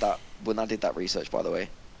when I did that. When I did that research, by the way.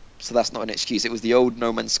 So that's not an excuse. It was the old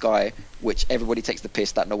No Man's Sky, which everybody takes the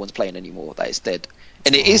piss that no one's playing anymore. That it's dead,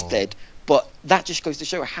 and it is Oh. dead. But that just goes to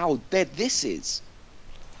show how dead this is.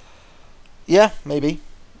 Yeah, maybe.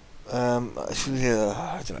 Yeah,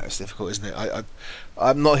 I don't know. It's difficult, isn't it?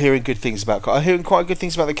 I'm not hearing good things about. I'm hearing quite good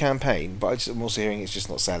things about the campaign, but I'm also hearing it's just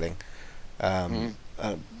not selling. Um,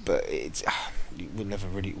 Mm. but it's we'll never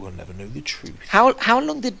know the truth. How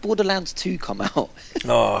long did Borderlands 2 come out?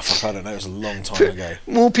 Oh fuck, I don't know. It was a long time ago.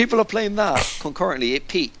 More people are playing that concurrently. It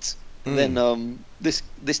peaked than Mm.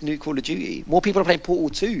 this new Call of Duty. More people are playing Portal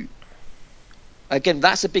 2. Again,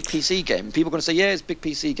 that's a big PC game. People are going to say, yeah, it's big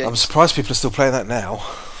PC I'm games. surprised people are still playing that now.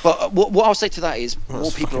 But what I'll say to that is Well, that's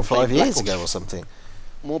more people fucking are five playing Black years ago or Ops. something.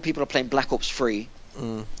 More people are playing Black Ops 3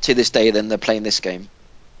 Mm. to this day than they're playing this game,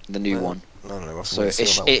 the new Well, one. I don't know. We'll have to wait So and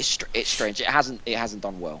see on that one. it's strange. It hasn't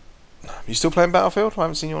done well. You still playing Battlefield? I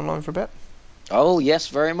haven't seen you online for a bit. Oh yes,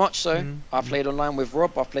 very much so. Mm. I played online with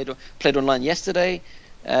Rob. I played online yesterday.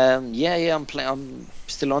 Yeah. I'm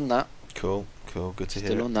still on that. Cool, cool. Good to hear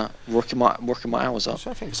Still it. on that. Working my hours I'm up.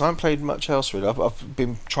 trying to think because I haven't played much else really. I've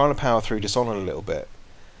been trying to power through Dishonored a little bit,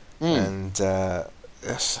 Hmm. and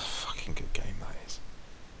that's a fucking good game that is.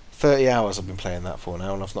 30 hours I've been playing that for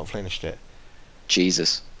now, and I've not finished it.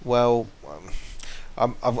 Jesus. Well,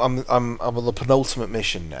 I'm on the penultimate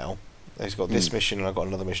mission now. He's got Hmm. this mission, and I've got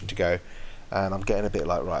another mission to go, and I'm getting a bit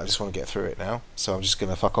like right. I just want to get through it now, so I'm just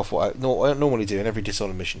gonna fuck off. What I normally do in every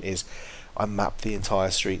Dishonored mission is I map the entire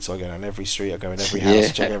street, so I go down every street, I go in every house, I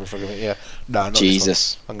check Yeah. every fucking yeah. No, not this one.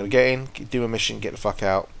 Jesus. I'm gonna get in, do a mission, get the fuck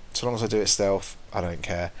out. So long as I do it stealth, I don't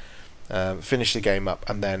care. Finish the game up,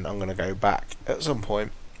 and then I'm gonna go back at some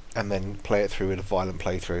point, and then play it through with a violent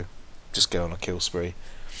playthrough. Just go on a kill spree,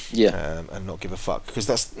 Yeah. and not give a fuck because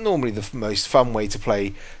that's normally the most fun way to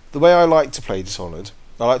play. The way I like to play Dishonored,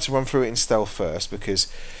 I like to run through it in stealth first because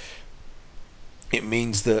it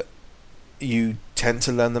means that you tend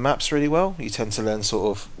to learn the maps really well. You tend to learn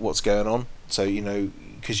sort of what's going on. So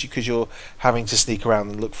because you're having to sneak around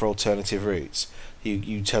and look for alternative routes,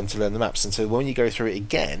 you tend to learn the maps. And so when you go through it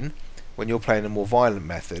again, when you're playing a more violent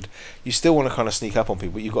method, you still want to kind of sneak up on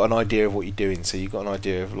people. But you've got an idea of what you're doing, so you've got an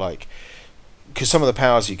idea of like, because some of the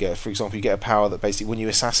powers you get, for example, you get a power that basically when you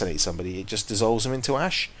assassinate somebody, it just dissolves them into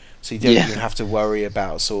ash. So you don't Yeah, even have to worry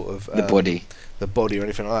about sort of the body. the body or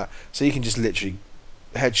anything like that. So you can just literally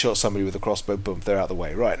headshot somebody with a crossbow, boom, they're out of the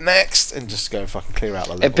way. Right, next, and just go and fucking clear out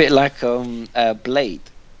the A level. bit like Blade.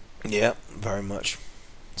 Yeah, very much.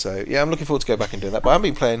 So yeah, I'm looking forward to go back and doing that. But I've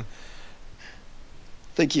been playing.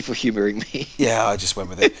 Thank you for humouring me. Yeah, I just went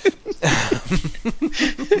with it.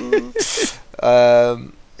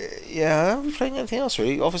 um, yeah, I haven't been playing anything else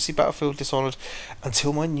really. Obviously, Battlefield Dishonored,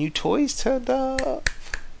 until my new toys turned up.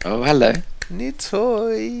 Oh, hello. New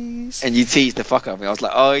toys. And you teased the fuck out of me. I was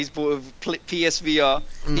like, oh, he's bought a PSVR.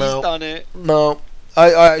 He's No, done it. no.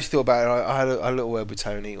 I actually thought about it. I had a little word with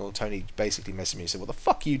Tony, or Tony basically messaged me and said, "What the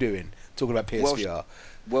fuck are you doing? Talking about Welsh, PSVR."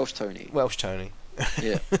 Welsh Tony. Welsh Tony.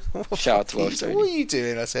 Yeah. What the Shout out fuck to are you? Welsh What are Tony. you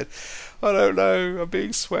doing? I said, I don't know. I'm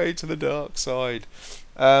being swayed to the dark side.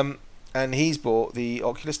 And he's bought the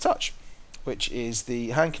Oculus Touch, which is the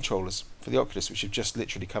hand controllers for the Oculus, which have just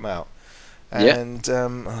literally come out. Yeah. And I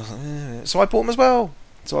was like, so I bought them as well.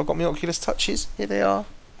 So I got my Oculus Touches. Here they are.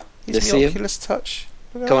 Here's Let's my see him. Oculus Touch.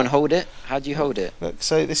 Look at Go and that. hold it. How do you hold it? Look,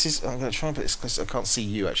 so this is. I'm going to try and put this because I can't see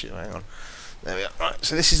you actually. Hang on. There we are. Right.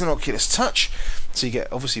 So this is an Oculus Touch. So you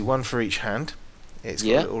get obviously one for each hand. It's got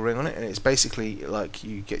a Yeah. little ring on it, and it's basically like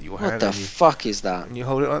you get your What hand the fuck is that? and you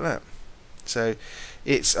hold it like that. So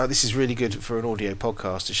it's this is really good for an audio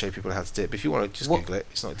podcast to show people how to do it. But if you want to just What? Google it,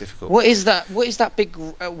 it's not difficult. What is that? What is that big?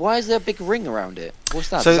 Why is there a big ring around it? What's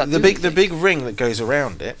that? Does So that the do big anything? ring that goes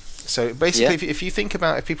around it. So basically, Yeah. if you think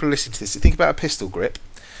about, if people are listening to this, think about a pistol grip.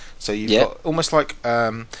 So you've Yeah. got almost like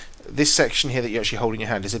this section here that you actually hold in your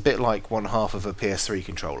hand is a bit like one half of a PS3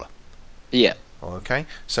 controller. Yeah. Okay,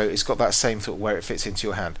 so it's got that same thought where it fits into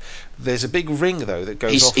your hand. There's a big ring though that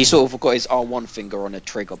goes He off of. sort of got his R1 finger on a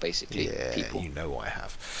trigger, basically. Yeah, People. you know I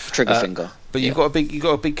have. Trigger Uh, finger. but Yeah. you've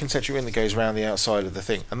got a big concentric ring that goes around the outside of the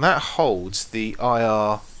thing, and that holds the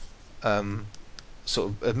IR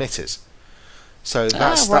sort of emitters. So Ah,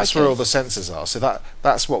 right. that's where all Okay. the sensors are. So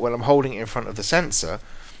that's what, when I'm holding it in front of the sensor,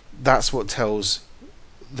 that's what tells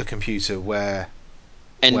the computer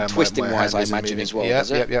And where twisting my wise, hand I is and imagine moving. as well.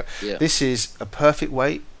 Does Yep, it? yep, yep. Yeah. This is a perfect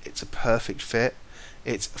weight. It's a perfect fit.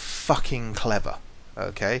 It's fucking clever.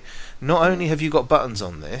 Okay. Not Yeah. only have you got buttons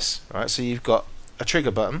on this, right? So you've got a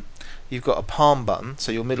trigger button, you've got a palm button.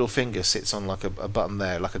 So your middle finger sits on like a button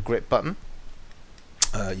there, like a grip button.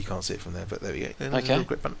 You can't see it from there, but there we go. There's a little Okay.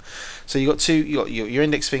 grip button. So you got two. You got your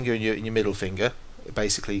index finger and your middle finger.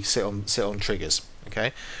 Basically, sit on triggers.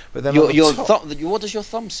 Okay, but then on the Your top, thumb. What does your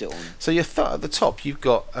thumb sit on? so at the top, you've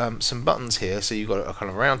got some buttons here. So you've got a kind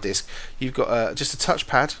of round disc. You've got just a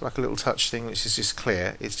touchpad, like a little touch thing, which is just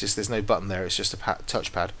clear. It's just there's no button there. It's just a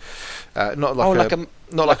touchpad. Not Oh, like a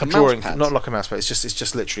not like a mouse drawing, pad. not like a mouse pad. It's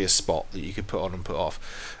just literally a spot that you could put on and put off.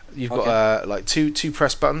 You've got Okay. like two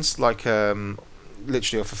press buttons, like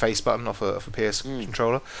literally off a face button off a PS Mm.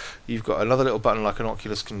 controller. You've got another little button like an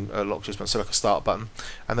Oculus button, so like a start button,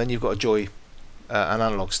 and then you've got a joy an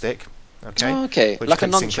analog stick, okay, Oh, okay. which Like a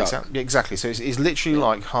clicks in, clicks nunchuck. out. Yeah, exactly. So it's literally Yeah.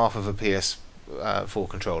 like half of a PS4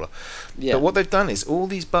 controller. But Yeah. what they've done is all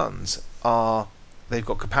these buttons are they've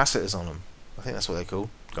got capacitors on them. I think that's what they're called.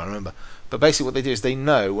 Can't remember. But basically, what they do is they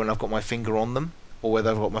know when I've got my finger on them or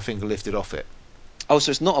whether I've got my finger lifted off it. Oh,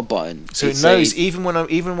 so it's not a button. So it It's a. knows even when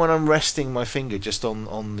I'm resting my finger just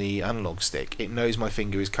on the analog stick, it knows my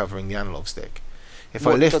finger is covering the analog stick.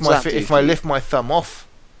 What does that do If for I you? lift my thumb off,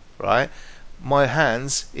 right, my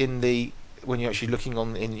hands in the when you're actually looking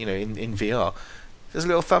on in VR, there's a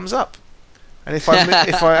little thumbs up. And if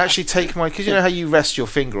I actually take my, because you know how you rest your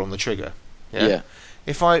finger on the trigger, yeah. Yeah.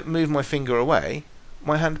 If I move my finger away,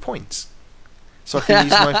 my hand points, so I can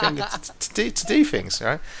use my finger to do things.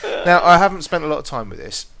 Right now, I haven't spent a lot of time with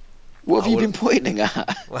this. What have I you will been pointing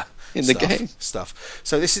at well, in the game? stuff.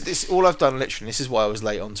 So this all I've done literally. This is why I was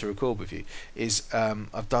late on to record with you. Is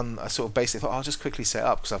I've done I sort of basically thought I'll just quickly set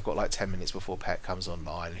up because I've got like 10 minutes before Pet comes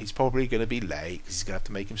online. He's probably going to be late because he's going to have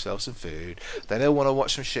to make himself some food. Then he'll want to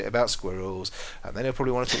watch some shit about squirrels, and then he'll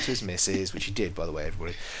probably want to talk to his missus, which he did by the way,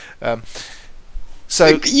 everybody. Um, so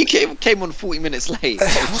You came on 40 minutes late. I I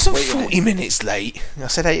was just wasn't waiting 40 here. minutes late. I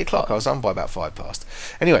said 8 o'clock. I Oh, was on by about 5 past.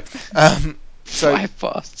 Anyway, so 5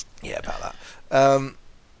 past. yeah, about that.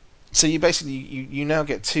 So you basically you now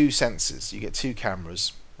get two sensors. You get two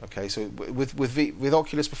cameras. Okay, so with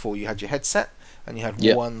Oculus before you had your headset and you had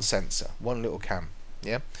Yeah. one sensor, one little cam.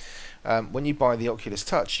 Yeah. When you buy the Oculus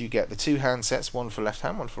Touch, you get the two handsets, one for left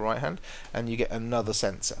hand, one for right hand, and you get another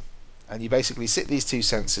sensor. and you basically sit these two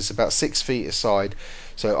sensors about 6 feet aside.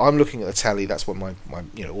 So I'm looking at the telly. That's what my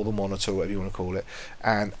or the monitor, whatever you want to call it,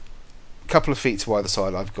 and a couple of feet to either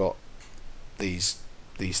side, I've got these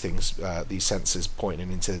things, these sensors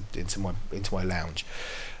pointing into my lounge,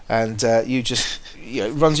 and you just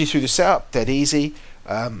it runs you through the setup dead easy.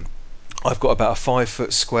 I've got about a 5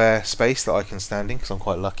 foot square space that I can stand in because I'm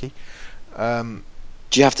quite lucky. Um,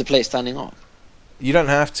 Do you have to play it standing up? you don't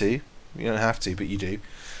have to, but you do.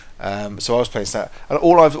 So I was playing that, and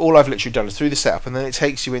all I've literally done is through the setup, and then it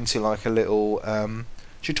takes you into like a little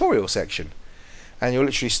tutorial section, and you're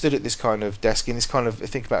literally stood at this kind of desk in this kind of,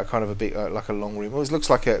 think about a kind of a big like a long room. Well, it looks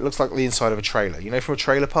like the inside of a trailer, from a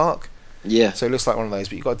trailer park. Yeah. So it looks like one of those,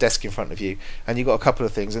 but you've got a desk in front of you, and you've got a couple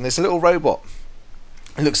of things, and there's a little robot.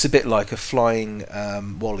 It looks a bit like a flying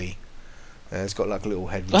Wally. It's got like a little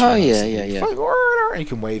head reaching Oh out, yeah, and yeah, yeah. you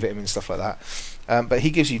can wave at him and stuff like that. But he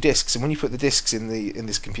gives you discs, and when you put the discs in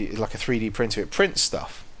this computer, like a 3D printer, it prints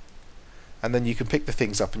stuff, and then you can pick the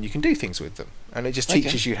things up and you can do things with them, and it just Okay.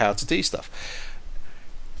 teaches you how to do stuff.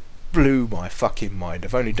 Blew my fucking mind.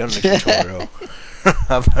 I've only done the tutorial.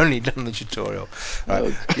 I've only done the tutorial.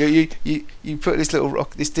 Right, Oh, you put this little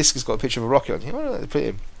rock. This disc has got a picture of a rocket on. What do I put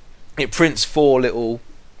in? It prints 4 little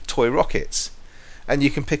toy rockets, and you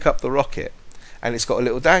can pick up the rocket, and it's got a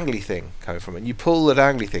little dangly thing coming from it. And you pull the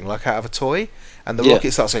dangly thing like out of a toy, and the yeah.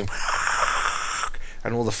 rocket starts going,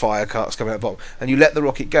 and all the fire carts come out the bottom, and you let the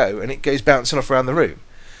rocket go, and it goes bouncing off around the room,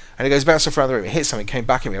 and it goes bouncing off around the room. It hit something, came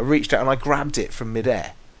back at me. I reached out and I grabbed it from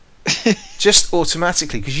midair, just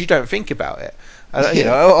automatically, because you don't think about it.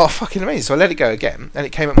 Yeah. Fucking amazing. So I let it go again, and it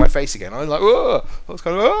came at my face again. I was like, whoa! I was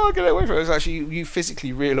kind of, oh, get away from it. It was actually you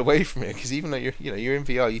physically reel away from it, because even though you're in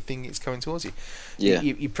VR, you think it's coming towards you. You, Yeah.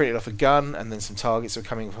 you. you printed off a gun, and then some targets were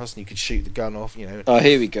coming across, and you could shoot the gun off. Oh,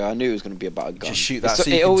 here we go. I knew it was going to be about a Just gun. shoot that, so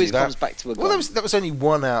you It can do always that. comes back to a Well, that gun. was that was only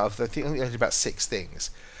one out of the. I think they did about 6 things.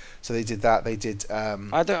 So they did that. They did. I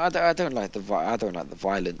don't like the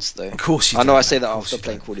violence though. Of course you I know I don't, say mate. Of that course after you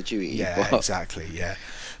playing don't. Call of Duty, Yeah, but exactly. Yeah,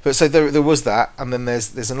 but so there was that, and then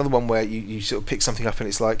there's another one where you sort of pick something up, and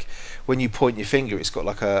it's like when you point your finger, it's got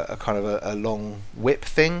like a kind of a long whip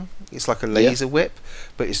thing. It's like a yeah, laser whip,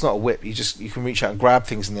 but it's not a whip. You can reach out and grab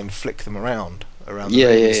things and then flick them around the yeah, room yeah,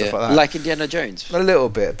 and stuff yeah. like that. Like Indiana Jones. A little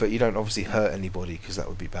bit, but you don't obviously hurt anybody, because that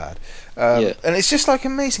would be bad. Yeah, And it's just like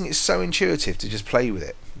amazing. It's so intuitive to just play with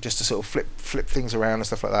it, just to sort of flip things around and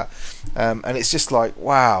stuff like that. And it's just like,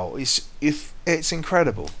 wow, it's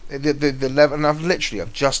incredible. The level, and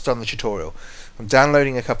I've just done the tutorial. I'm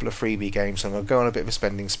downloading a couple of freebie games, and I'm gonna go on a bit of a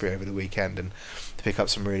spending spree over the weekend and pick up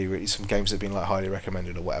some some games that have been like highly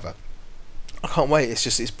recommended or whatever. I can't wait.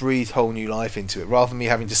 It's breathed whole new life into it, rather than me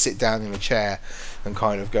having to sit down in a chair and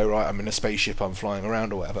kind of go, right, I'm in a spaceship, I'm flying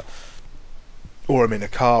around or whatever, or I'm in a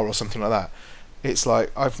car or something like that. It's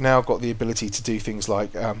like I've now got the ability to do things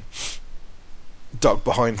like duck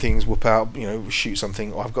behind things, whoop out, shoot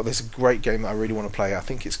something. Or I've got this great game that I really want to play. I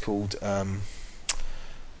think it's called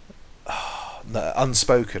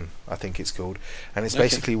Unspoken, I think it's called, and it's okay.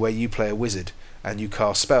 basically where you play a wizard and you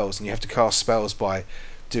cast spells, and you have to cast spells by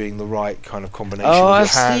doing the right kind of combination Oh, with your I've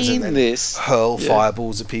hands, and seen then this. hurl Yeah.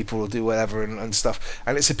 fireballs at people or do whatever and stuff.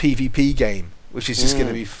 And it's a PvP game, which is just going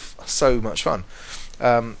to Mm. be so much fun.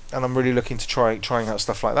 And I'm really looking to trying out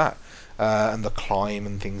stuff like that, and the climb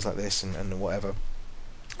and things like this and whatever.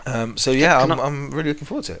 So Can, yeah, can I I'm really looking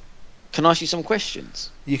forward to it. can I ask you some questions?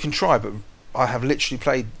 You can try, but I have literally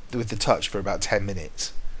played with the touch for about 10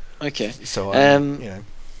 minutes. Okay. So Um,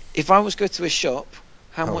 if I was to go to a shop,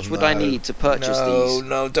 how oh much would I no, need to purchase no,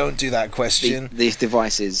 no! Don't do that question. these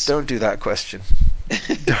devices? Don't do that question.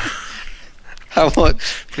 How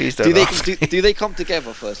much Please don't ask me. do they come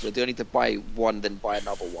together firstly, or do I need to buy one then buy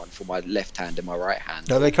another one for my left hand and my right hand,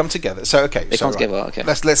 No, they or come together. So okay, they so come right, together? Okay.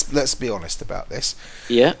 let's be honest about this.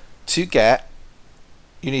 Yeah. To get,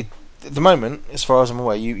 you need, at the moment, as far as I'm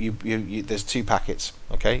aware, there's 2 packets.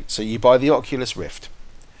 Okay, so you buy the Oculus Rift,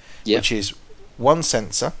 Yeah. which is one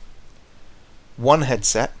sensor, one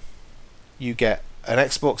headset. You get an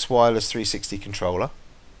Xbox Wireless 360 controller,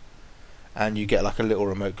 and you get like a little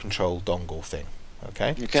remote control dongle thing.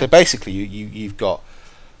 Okay, Okay. so basically you've got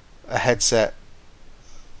a headset,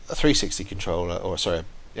 a 360 controller, or sorry,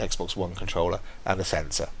 Xbox One controller, and a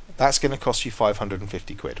sensor. That's going to cost you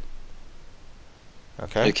 550 quid.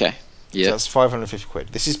 Okay, Okay. so Yeah. that's 550 quid.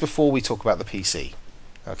 This is before we talk about the PC.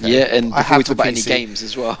 Yeah, Okay, and I before we have talk the about any PC. games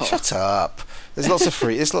as well. Shut up. There's lots of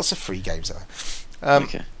free games there.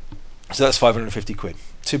 Okay. So that's 550 quid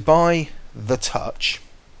to buy the Touch,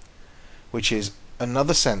 which is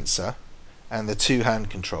another sensor and the 2 hand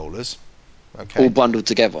controllers. All Okay, bundled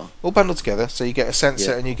together. all bundled together. So you get a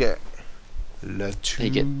sensor Yeah. and you get Le There you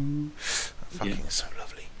get. Two. Yeah. Fucking so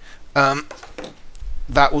lovely. Um,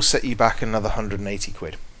 that will set you back another 180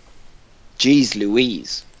 quid. Jeez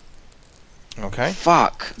Louise. Okay.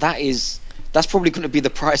 Fuck. That's probably going to be the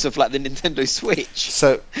price of like the Nintendo Switch.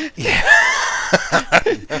 So, yeah.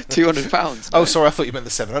 £200, Oh, no? sorry, I thought you meant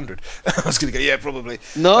the 700. I was going to go, yeah, probably.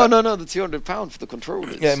 No, Uh, no, no, the £200 for the yeah,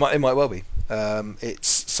 controllers. it might well be.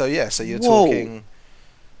 It's so yeah, so you're Whoa. talking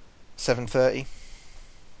 730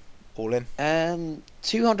 all in.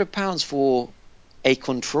 £200 for a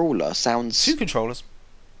controller Two sounds. controllers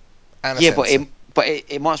and a Yeah, sensor.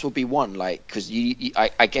 it might as well be one, like, because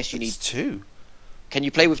I guess you It's need. two. Can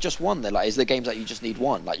you play with just one there? Like, is there games that you just need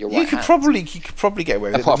one, like your You right could hand? probably you could probably get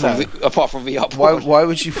away with it, but no. Apart from VR Why porn. why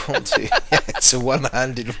would you want to? Yeah, it's a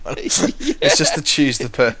one-handed one. It's just Yeah. to choose the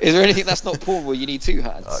per. Is there anything that's not porn where you need two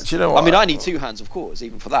hands? Do you know I mean, what? I need two hands, of course,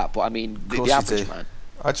 even for that. But I mean, Of the course you do. average man.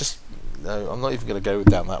 I just no. I'm not even going to go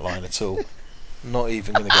down that line at all. Not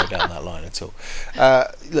even going to go down that line at all.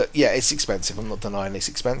 Look, yeah, it's expensive. I'm not denying it's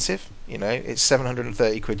expensive. You know, it's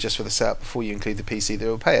 730 quid just for the setup before you include the PC that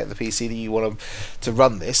will pay it. The PC that you want to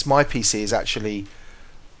run this. My PC is actually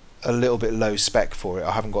a little bit low spec for it. I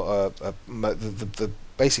haven't got the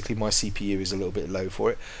basically my CPU is a little bit low for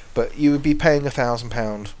it. But you would be paying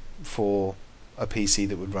 £1,000 for a PC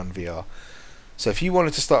that would run VR. So if you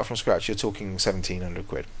wanted to start from scratch, you're talking 1,700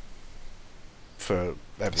 quid for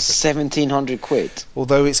everything. £1,700.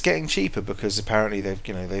 Although it's getting cheaper because apparently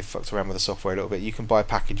they've fucked around with the software a little bit. You can buy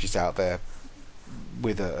packages out there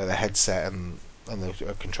with a headset and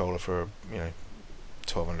a controller for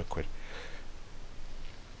 1,200 quid.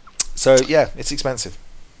 So yeah, it's expensive.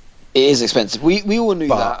 It is expensive. We all knew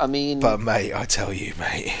But that. I mean, but mate, I tell you,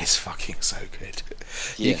 mate, it's fucking so good.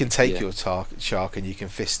 You yeah, can take yeah. your shark and you can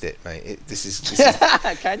fist it, mate. This is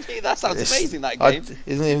Can you? That sounds this. amazing. That I game.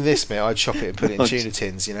 isn't even this, mate. I'd chop it and put it in I'm tuna just,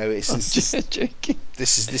 tins. You know, it's I'm this is just joking.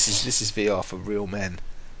 this is VR for real men.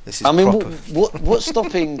 This is I mean, proper. what's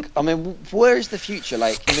stopping? I mean, where is the future?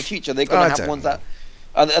 Like in the future, they're gonna I have don't ones know.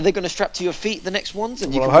 that are they gonna strap to your feet? The next ones,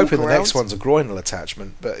 and you Well, I'm can walk hoping the next around. one's a groinal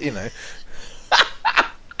attachment, but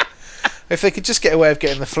if they could just get a way of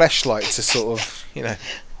getting the fleshlight to sort of,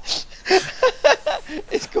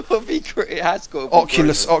 It's gotta be. It has gotta be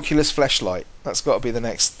Oculus groinal. Oculus fleshlight. That's got to be the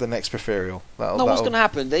next peripheral. That'll No, what's that'll. gonna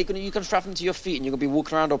happen? You can strap them to your feet, and you're gonna be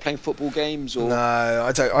walking around or playing football games, No, or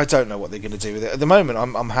I don't know what they're going to do with it. At the moment,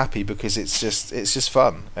 I'm happy because it's just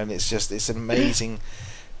fun and it's an amazing.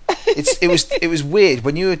 It was weird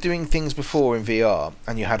when you were doing things before in VR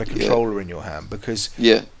and you had a yeah, controller in your hand because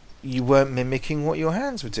yeah, you weren't mimicking what your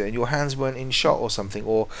hands were doing. Your hands weren't in shot or something,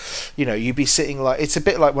 or you'd be sitting like it's a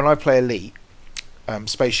bit like when I play Elite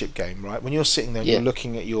spaceship game, right? When you're sitting there and you're yeah.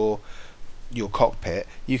 looking at your cockpit,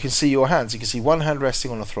 you can see your hands. You can see one hand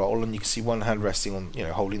resting on the throttle, and you can see one hand resting on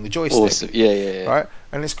holding the joystick, Awesome. Yeah, yeah, yeah. right?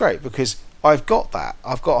 And it's great because I've got that.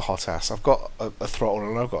 I've got a hot ass. I've got a throttle,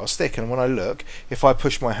 and I've got a stick. And when I look, if I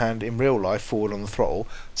push my hand in real life forward on the throttle,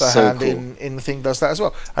 the So hand cool. in the thing does that as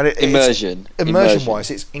well. And it's immersion Immersion. wise,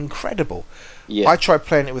 it's incredible. Yeah, I tried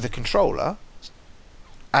playing it with a controller,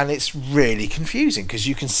 and it's really confusing because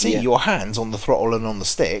you can see yeah, your hands on the throttle and on the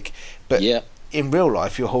stick, but yeah. in real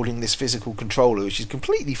life you're holding this physical controller which is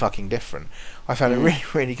completely fucking different. I found it Mm. really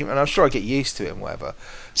really and I'm sure I get used to it and whatever,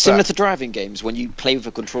 Similar but to driving games when you play with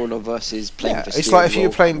a controller versus playing yeah, with a it's like steering if you were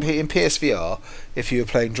wheel. playing in PSVR, if you were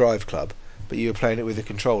playing Drive Club but you were playing it with a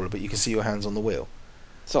controller but you can see your hands on the wheel.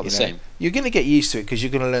 It's not the same. You're going to get used to it because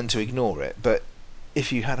you're going to learn to ignore it, but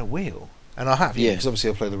if you had a wheel, and I have, Yeah, because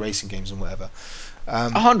obviously I play the racing games and whatever,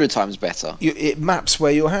 um, 100 times better. it maps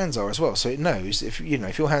where your hands are as well, so it knows if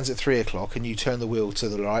your hands at 3 o'clock and you turn the wheel to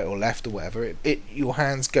the right or left or whatever, your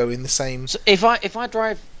hands go in the same. So if I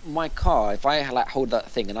drive my car, if I like hold that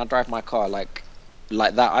thing and I drive my car like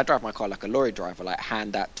that, I drive my car like a lorry driver, like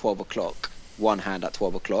hand at 12 o'clock, one hand at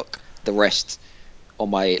 12 o'clock, the rest on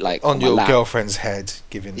my On on my your lap. girlfriend's head,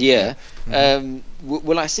 giving Yeah. hmm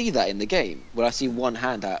Will I see that in the game? Will I see one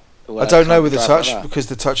hand at? I don't Can I know be with the driving like touch that? because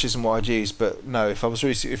the touch isn't what I'd use, but no, if I'm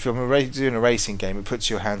doing a racing game, it puts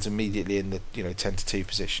your hands immediately in the 10 to 2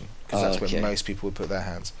 position because Oh, that's where okay. most people would put their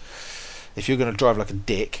hands. If you're going to drive like a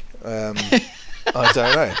dick, I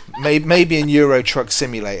don't know. Maybe in Euro Truck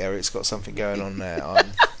Simulator, it's got something going on there. I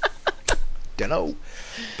don't know.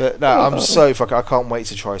 But no, I'm Oh, so fucking. I can't wait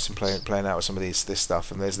to try some playing out with some of this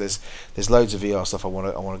stuff. And there's loads of VR stuff I want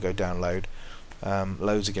to go download.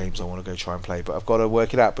 Loads of games I want to go try and play. But I've got to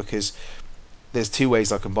work it out because there's two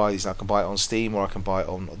ways I can buy these. I can buy it on Steam or I can buy it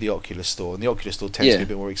on the Oculus Store. And the Oculus Store tends to be yeah. a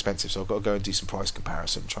bit more expensive, so I've got to go and do some price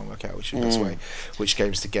comparison and try and work out which is the best way, Mm. which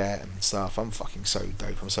games to get and stuff. I'm fucking so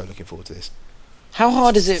dope. I'm so looking forward to this. How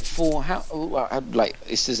hard is it for how well, like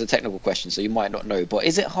this is a technical question, so you might not know, but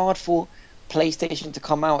is it hard for PlayStation to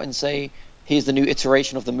come out and say, here's the new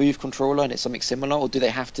iteration of the Move controller and it's something similar, or do they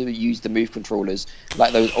have to use the Move controllers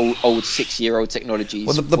like those old 6-year-old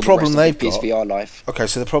Well, technologies the for the problem rest of the they've got. PSVR life? Okay,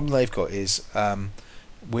 so the problem they've got is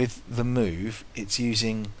with the Move, it's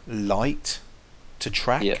using light to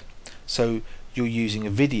Yeah, track. So you're using a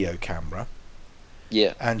video camera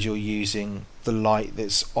yeah. and you're using the light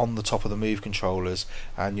that's on the top of the Move controllers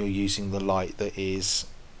and you're using the light that is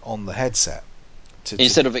on the headset to, to,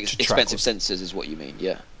 Instead of to track expensive what's. sensors, is what you mean?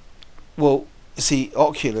 Yeah. Well, see,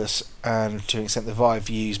 Oculus and to an extent the Vive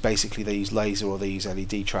use basically they use laser or they use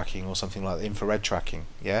LED tracking or something like infrared tracking.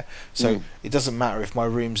 Yeah, so Mm, it doesn't matter if my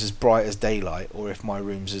room's as bright as daylight or if my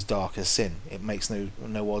room's as dark as sin. It makes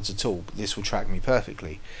no odds at all. This will track me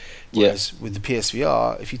perfectly. yeah. Whereas with the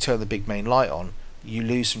PSVR, if you turn the big main light on, you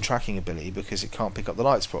lose some tracking ability because it can't pick up the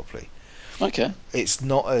lights properly. Okay. It's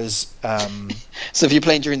not as So if you're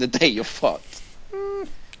playing during the day, you're fucked.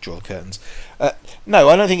 draw the curtains. Uh, no,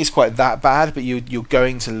 I don't think it's quite that bad, but you're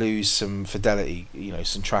going to lose some fidelity,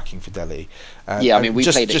 some tracking fidelity, Yeah, I mean, and we just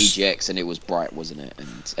played at just EGX and it was bright, wasn't it?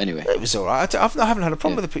 And anyway, it was all right. I haven't had a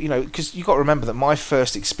problem yeah, with it, because you got to remember that my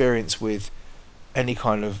first experience with any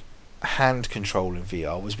kind of hand control in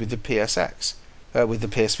VR was with the PSX, with the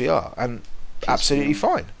PSVR, and absolutely PSVR.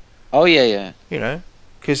 fine. Oh yeah, yeah. you know,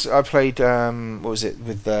 because I played what was it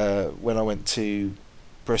with when I went to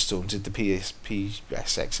Bristol and did the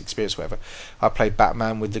PSX experience, whatever. I played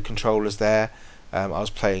Batman with the controllers there. I was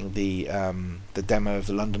playing the demo of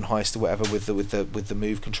the London Heist or whatever with the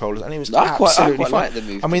Move controllers, and it was I absolutely quite fine. like the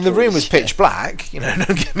I Move mean, the room was controllers. Yeah. pitch black. Don't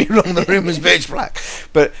get me wrong, the room was pitch black,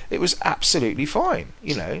 but it was absolutely fine.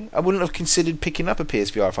 I wouldn't have considered picking up a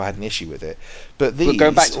PSVR if I had an issue with it. But But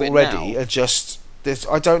going back these to it already now, are just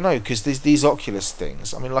I don't know because these Oculus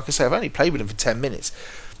things. I mean, like I say, I've only played with them for 10 minutes,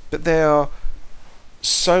 but they are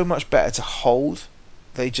so much better to hold.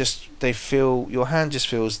 They feel your hand just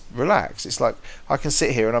feels relaxed. It's like I can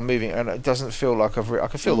sit here and I'm moving, and it doesn't feel like I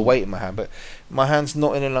can feel the mm, weight in my hand, but my hand's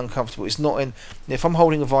not in an uncomfortable. It's not in. If I'm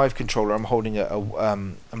holding a Vive controller, I'm holding a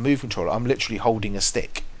Move controller. I'm literally holding a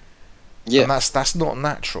stick, and yeah, that's not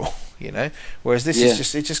natural. Whereas this is yeah,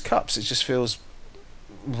 just it just cups. It just feels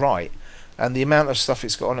right. And the amount of stuff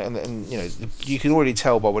it's got on it, and you can already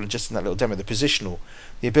tell by when just in that little demo, the positional,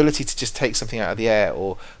 the ability to just take something out of the air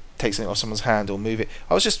or take something off someone's hand or move it.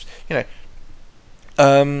 I just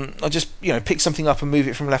pick something up and move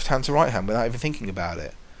it from left hand to right hand without even thinking about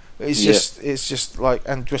it. yeah, It's just like,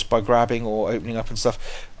 and just by grabbing or opening up and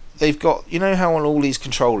stuff. They've got, how on all these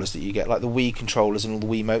controllers that you get, like the Wii controllers and all the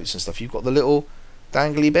Wii motes and stuff, you've got the little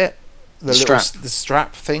dangly bit, the strap. the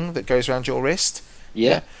strap thing that goes around your wrist.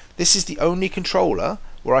 Yeah, Yeah, this is the only controller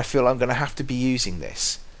where I feel I'm going to have to be using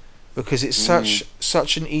this because it's mm,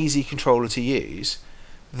 such an easy controller to use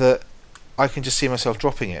that I can just see myself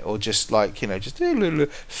dropping it, or just like just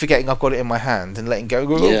forgetting I've got it in my hand and letting go.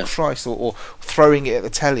 Oh yeah. Christ! Or throwing it at the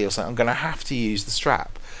telly or something. I'm going to have to use the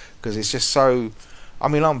strap because it's just so. I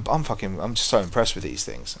mean, I'm just so impressed with these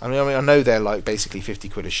things. I know they're like basically 50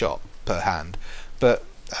 quid a shot per hand, but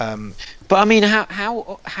But I mean,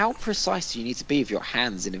 how precise do you need to be with your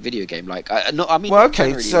hands in a video game? Like, I mean, well, not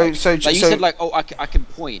okay. generally. Like you said, like, oh, I can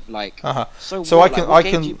point. Like, Uh huh. so So I what? Like, can what I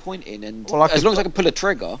game do you can point in? And well I as can long as I can pull a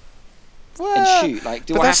trigger and well, shoot, like,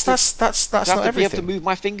 but do that's I have not to be able to everything. move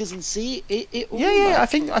my fingers and see it Yeah, all? yeah, Like,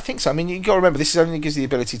 I think so. I mean, you got to remember this only gives the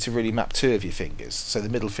ability to really map two of your fingers, so the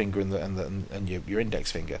middle finger and your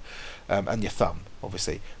index finger, and your thumb,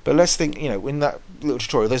 obviously. But let's think, in that little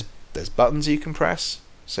tutorial, there's buttons you can press,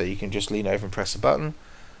 so you can just lean over and press a button.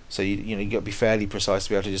 So you got to be fairly precise to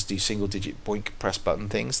be able to just do single digit boink press button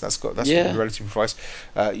things. That's got to be yeah, relatively precise.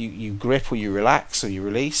 You grip or you relax or you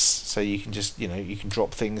release, so you can just you can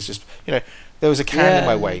drop things. Just there was a can in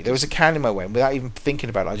my yeah, I way. There was guess. a can in my way, and without even thinking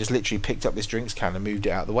about it, I just literally picked up this drinks can and moved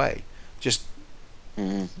it out of the way. Just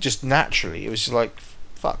Mm, just naturally, it was just like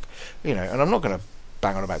fuck, And I'm not gonna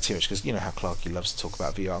bang on about too much because you know how Clarky loves to talk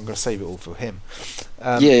about VR. I'm gonna save it all for him.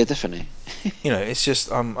 Um, yeah, definitely. it's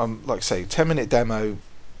just I'm like I say, 10-minute demo.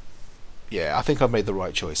 Yeah, I think I've made the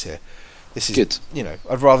right choice here. This is Good.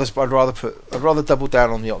 I'd rather double down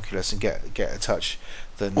on the Oculus and get a touch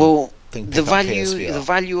than Well, pick up PSVR. the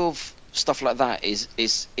value of stuff like that is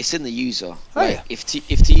it's in the user. Oh yeah, Like, if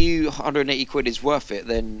to you 180 quid is worth it,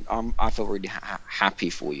 then I feel really happy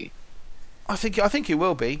for you. I think it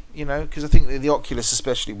will be, because I think the Oculus,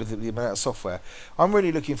 especially with the amount of software, I'm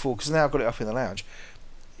really looking forward because now I've got it up in the lounge.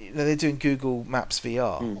 They're doing Google Maps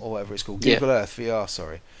VR Mm, or whatever it's called, yeah, Google Earth VR.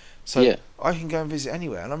 Sorry, so yeah, I can go and visit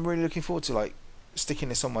anywhere, and I'm really looking forward to like sticking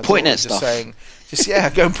this on my Pointing daughter, at just stuff, saying, just yeah,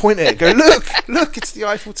 go and point at it. Go look, it's the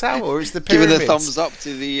Eiffel Tower, or it's the giving the pyramids, thumbs up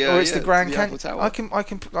to the or it's the yeah to Grand the Canyon. Eiffel Tower.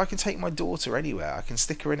 I can take my daughter anywhere. I can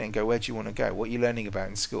stick her in it and go, where do you want to go? What are you learning about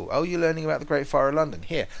in school? Oh, you're learning about the Great Fire of London.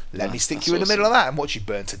 Here, let me stick That's you in the middle of awesome. that and watch you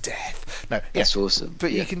burn to death. No, yeah, That's awesome.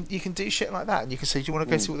 but Yeah. you can do shit like that, and you can say, do you want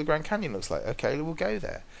to go see Mm. what the Grand Canyon looks like? Okay, we'll go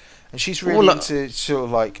there. And she's Well, really look, into sort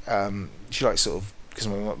of like she likes sort of because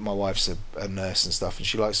my wife's a nurse and stuff, and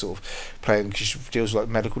she likes sort of playing because she deals with like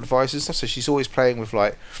medical devices and stuff. So she's always playing with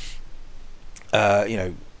like you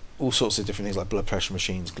know, all sorts of different things like blood pressure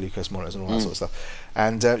machines, glucose monitors, and all that mm, sort of stuff.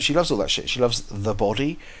 And she loves all that shit. She loves the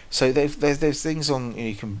body. So there's things on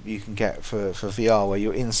you can get for VR where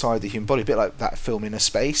you're inside the human body, a bit like that film In a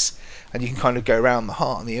Space, and you can kind of go around the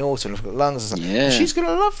heart and the aorta and look at the lungs and stuff. And yeah, she's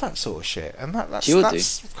gonna love that sort of shit. And she would do.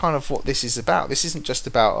 that's kind of what this is about. This isn't just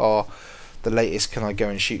about the latest can I go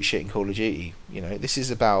and shoot shit in Call of Duty. You know, this is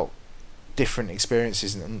about different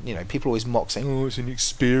experiences, and you know, people always mock saying, "Oh, it's an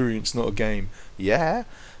experience, not a game." Yeah,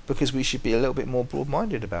 because we should be a little bit more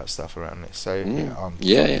broad-minded about stuff around this. So yeah,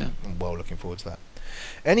 Yeah, yeah. I'm well looking forward to that.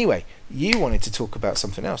 Anyway, you wanted to talk about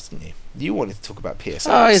something else, didn't you? You wanted to talk about Oh,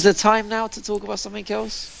 is PSX. it time now to talk about something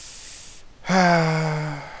else?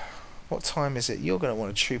 What time is it? You're going to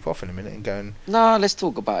want to troop off in a minute and go and No, let's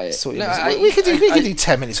talk about it. sort your No, business. We could I, do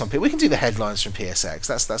 10 minutes on P. We can do the headlines from PSX.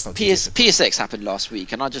 That's not too difficult. PSX happened last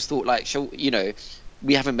week, and I just thought, like,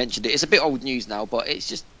 we haven't mentioned it. It's a bit old news now, but it's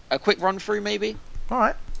just a quick run through, maybe. All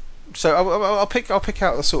right. So I'll pick out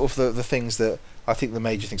the sort of the things that I think the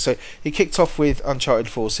major things. So he kicked off with Uncharted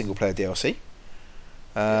 4 single player DLC,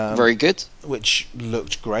 Very good. which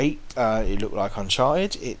looked great. It looked like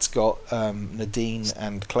Uncharted. It's got Nadine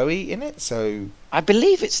and Chloe in it. So I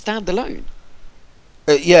believe it's standalone.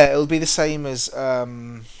 yeah, it'll be the same as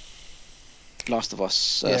Last of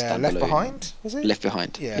Us yeah, Left standalone. Behind, was it? Left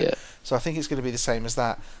Behind. Yeah. Yeah. So I think it's going to be the same as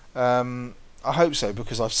that. I hope so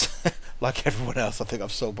because like everyone else, I think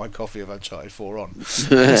I've sold my copy of Uncharted 4 on Do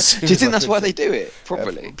as soon you as think I that's could. why they do it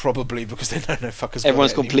properly? Probably because they know no fuckers got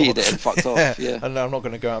Everyone's it anymore. completed it and fucked Yeah, off. Yeah. and I'm not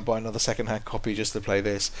going to go out and buy another second-hand copy just to play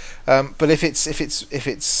this. But if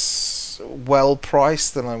it's well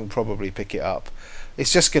priced, then I will probably pick it up.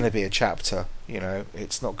 It's just going to be a chapter, you know.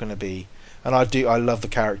 It's not going to be. And I love the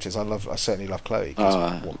characters. I certainly love Chloe because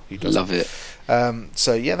Ah, well, who doesn't? love it.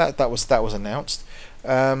 So yeah, that was announced.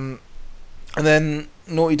 Um, and then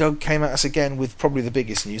Naughty Dog came at us again with probably the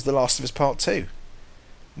biggest news: The Last of Us Part Two,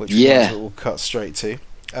 which we might as Yeah. well cut straight to.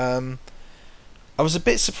 Um, I was a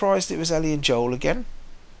bit surprised it was Ellie and Joel again.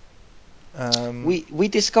 We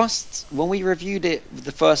discussed when we reviewed it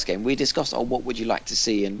the first game. We discussed, oh, what would you like to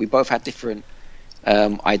see, and we both had different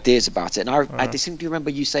ideas about it. And I Uh, distinctly remember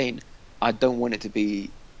you saying, I don't want it to be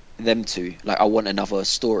them two. Like, I want another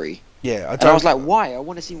story. yeah, I And I was don't like, why? I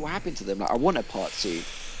want to see what happened to them. Like, I want a part two.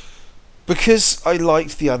 because I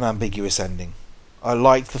liked the unambiguous ending. I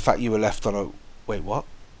liked the fact you were left on a wait what,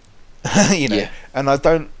 you know, Yeah, and I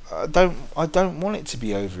don't want it to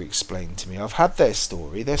be over explained to me. I've had their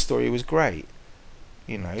story. Their story was great.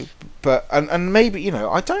 You know, but and maybe you know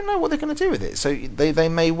I don't know what they're going to do with it. So they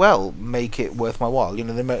may well make it worth my while. You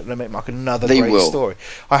know, they make like another they great will. story.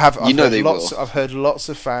 You know they will. I've heard lots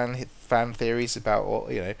of fan theories about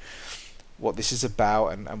what you know what this is about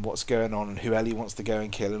and what's going on and who Ellie wants to go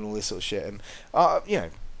and kill and all this sort of shit. And you know,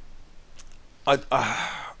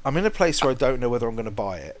 I'm in a place where I don't know whether I'm going to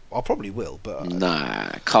buy it. I probably will, but Nah,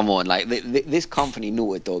 come on. Like, this company,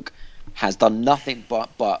 Naughty Dog, has done nothing but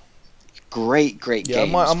great yeah,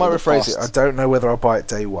 games I might for the rephrase it. I past. don't know whether I'll buy it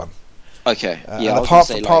day one. Okay, yeah, And I was gonna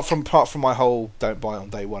say, like, apart from my whole don't buy it on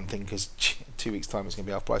day one thing because 2 weeks time it's going to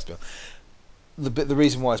be half price bill. The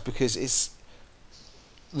reason why is because it's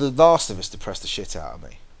the Last of Us depressed the shit out of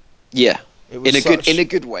me. yeah, It was in such a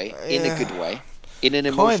good way, in a good yeah, way, in an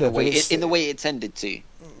kind emotional of, but way, it's in the way it tended to.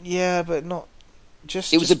 yeah, but not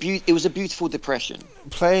just It was a beautiful depression.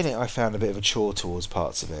 playing it. I found a bit of a chore towards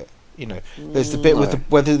parts of it. You know, No. there's a bit with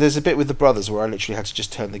the brothers where I literally had to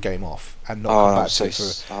just turn the game off and not come Oh, back to it oh,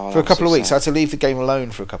 for that a was so couple of weeks. I had sad. to leave the game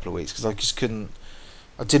alone for a couple of weeks because I just couldn't.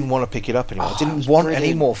 I didn't want to pick it up anymore. I Oh, it didn't was want any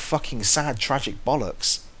brilliant. more fucking sad, tragic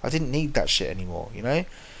bollocks. I didn't need that shit anymore. You know.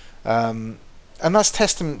 Um, and that's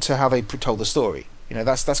testament to how they told the story. You know,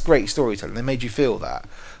 that's great storytelling. They made you feel that,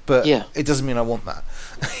 but Yeah. it doesn't mean I want that.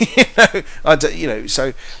 you know, you know. So I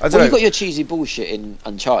Well, you don't know. got your cheesy bullshit in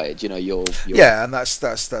Uncharted. You know, your Yeah, and that's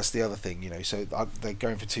the other thing. You know, so they're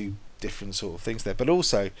going for two different sort of things there, but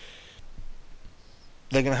also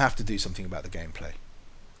they're going to have to do something about the gameplay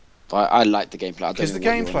I like the gameplay. I don't because know the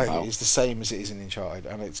what you're on gameplay about. is the same as it is in Uncharted,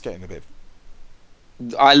 and it's getting a bit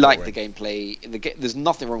I like the Boring. gameplay. There's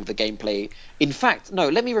nothing wrong with the gameplay. In fact, no,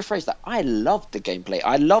 let me rephrase that. I love the gameplay.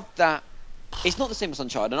 I love that it's not the same as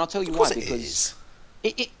Uncharted, and I'll tell you Of why. course it Because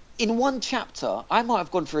is. in one chapter, I might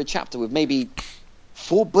have gone through a chapter with maybe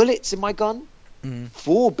 4 bullets in my gun,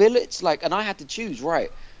 4 bullets, like, and I had to choose.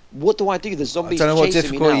 Right, what do I do? The I zombies don't are know what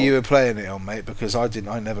chasing me difficulty you now. were playing it on, mate, because I didn't.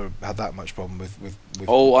 I never had that much problem with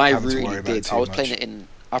Oh, I having to really worry about it did. I too was playing much. it in.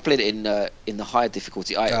 I played it in the higher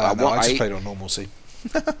difficulty. I No, want I just I played on normalcy.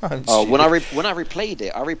 I'm stupid. when I replayed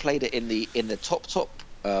it, I replayed it in the top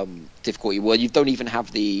difficulty where you don't even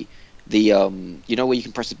have the you know where you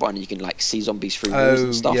can press the button and you can like see zombies through walls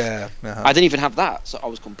and Oh stuff. yeah, I didn't even have that, so I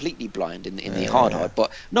was completely blind in the yeah. hard.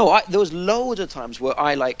 But no, there was loads of times where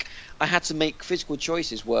I had to make physical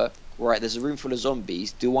choices where right, there's a room full of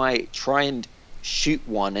zombies. Do I try and shoot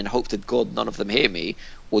one and hope to God none of them hear me,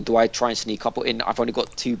 or do I try and sneak a couple in? I've only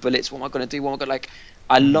got 2 bullets. What am I going to do? What am I going to like?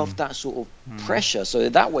 I love that sort of pressure. So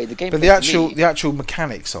that way, the But gameplay for me, the actual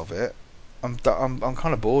mechanics of it, I'm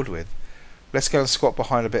kind of bored with. Let's go and squat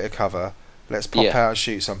behind a bit of cover. Let's pop yeah. out and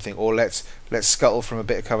shoot something, or let's scuttle from a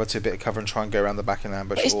bit of cover to a bit of cover and try and go around the back and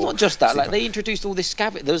But ambush, it's or not just that. sneak. Like they introduced all this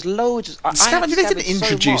scavenge. There's loads. I had to Scavenging. They didn't scavenge so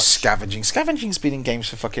introduce much. scavenging. Scavenging's been in games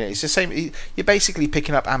for fucking. It's the same. You're basically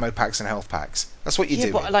picking up ammo packs and health packs. That's what you're Yeah,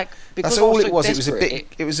 but doing. like That's because I was all it so was. It was a desperate,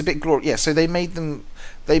 bit. It was a bit glorious. Yeah. So they made them.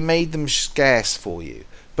 They made them scarce for you.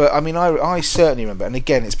 But I mean, I certainly remember, and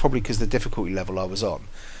again, it's probably because the difficulty level I was on.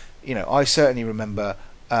 I certainly remember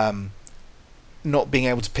um, not being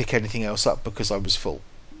able to pick anything else up because I was full.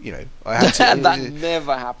 I had to. that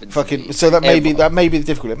never happened to Fucking me so ever. that may be the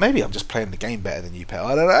difficulty. Maybe I'm just playing the game better than you, pal.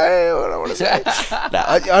 I don't know. I don't want to say. No,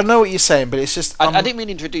 I know what you're saying, but it's just I didn't mean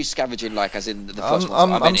introduce scavenging like as in the first ones.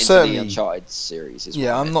 I I'm meant into the certainly Uncharted series is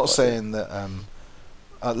what I yeah. I'm meant. not But yeah, saying that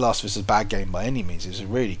Last of Us is a bad game by any means. It's a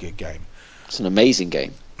really good game. it's an amazing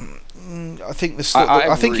game. I think I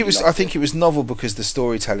I really loved think it. it was novel because the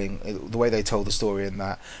storytelling, the way they told the story in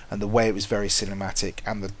that, and the way it was very cinematic,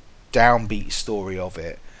 and the downbeat story of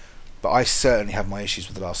it. But I certainly have my issues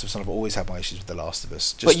with The Last of Us, and I've always had my issues with The Last of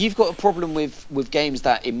Us. But Just you've got a problem with games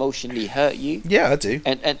that emotionally hurt you, yeah, I do.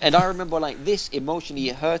 and I remember like this emotionally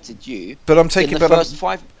hurted you But I'm in taking, the but I'm first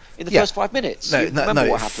five in the yeah. first 5 minutes. No, You no, no. remember It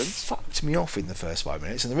what happened? fucked me off in the first 5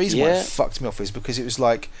 minutes, and the reason why it Yeah, fucked me off is because it was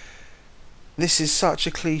like this is such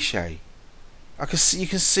a cliche. You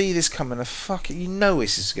can see this coming. A fuck it,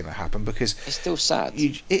 this is going to happen because it's still sad.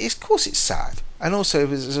 of course it's sad. And also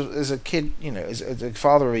as a kid, as a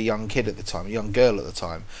father of a young kid at the time, a young girl at the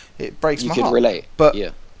time, it breaks You my could heart. relate. But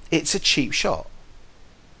Yeah. it's a cheap shot.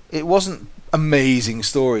 It wasn't amazing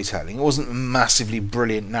storytelling. It wasn't massively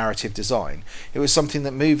brilliant narrative design. It was something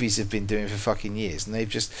that movies have been doing for fucking years, and they've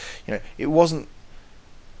just, it wasn't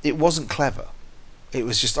clever. It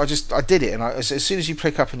was just I did it, and as soon as you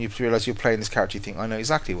pick up and you realise you're playing this character, you think I know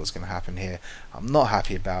exactly what's going to happen here. I'm not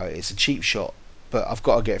happy about it. It's a cheap shot, but I've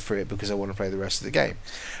got to get through it because I want to play the rest of the game.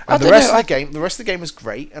 I And don't know. I the rest of the game was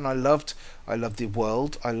great, and I loved the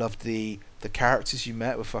world. I loved the characters you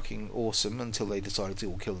met were fucking awesome until they decided to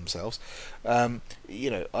all kill themselves.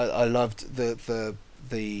 I loved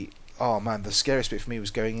the oh man, the scariest bit for me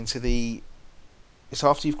was going into the. It's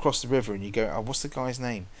after you've crossed the river and you go. Oh, what's the guy's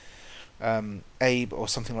name? Abe or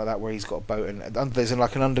something like that, where he's got a boat and there's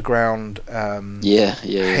like an underground yeah.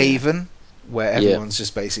 haven where Yeah. everyone's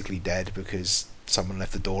just basically dead because someone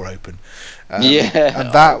left the door open, Yeah.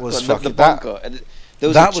 and that Oh was god, the fucking that bunker. And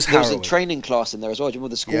that was there was a harrowing. training class in there as well. Do you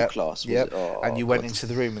remember the school Yep, class? Was it? yep. And Oh you went god, into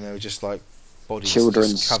the room and there were just like bodies, just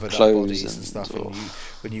children's covered up clothes bodies and and stuff. And oh.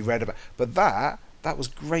 when you read about, but that was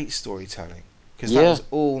great storytelling because that Yeah. was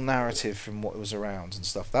all narrative from what was around and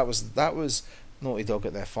stuff. That was Naughty Dog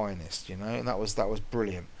at their finest, and that was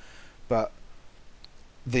brilliant. But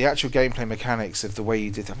the actual gameplay mechanics of the way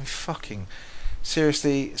you did, I mean, fucking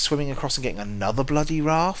seriously, swimming across and getting another bloody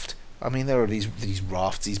raft. I mean, there are these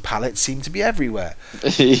rafts, these pallets seem to be everywhere.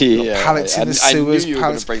 You've got Yeah. pallets in the I knew sewers, you were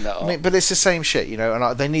going to pallets. bring that I mean, up. but it's the same shit,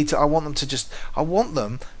 And they need to. I want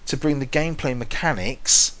them to bring the gameplay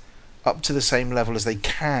mechanics up to the same level as they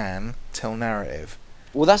can tell narrative.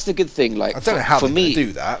 Well, that's the good thing. I Like don't know how for they're going to me,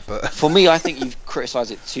 do that, but I think you've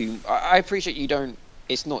criticized it too. I appreciate you don't.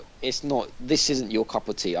 It's not. It's not. This isn't your cup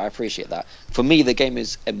of tea. I appreciate that. For me, the game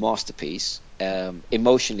is a masterpiece.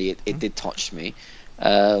 Emotionally, it did touch me.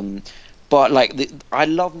 Um, but like, I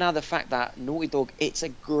love now the fact that Naughty Dog. It's a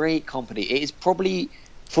great company. It is probably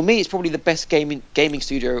for me. It's probably the best gaming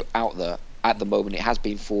studio out there at the moment. It has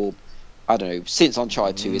been for. I don't know, since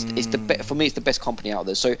Uncharted 2 is for me, it's the best company out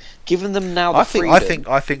there. So giving them now the I think I freedom. think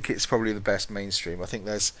I think it's probably the best mainstream. I think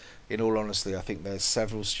there's, in all honesty, I think there's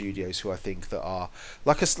several studios who I think that are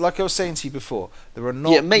like I was saying to you before.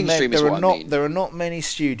 Yeah, mainstream is what I mean. There are not many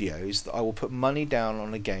studios that I will put money down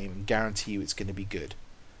on a game and guarantee you it's going to be good.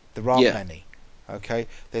 There aren't Yeah, many. Okay,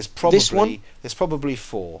 this one, there's probably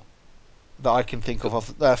four that I can think go,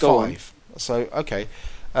 of. go on. Five. So okay,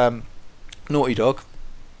 um, Naughty Dog,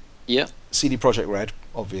 Yeah, CD Projekt Red,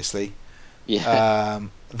 obviously. yeah.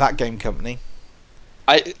 That game company,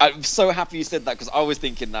 I'm so happy you said that because I was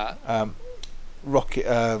thinking that. um, Rocket,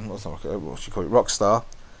 what's not Rocket, what should you call it, Rockstar,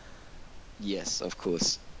 Yes, of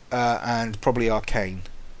course. and probably Arcane.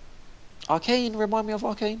 Arcane, remind me of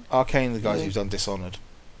Arcane. Arcane, the guys Yeah. who've done Dishonored.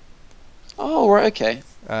 Oh, right, okay.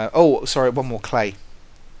 Oh, sorry, one more. Clay.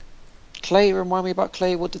 Clay, remind me about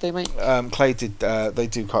Clay. What did they make? Clay did. They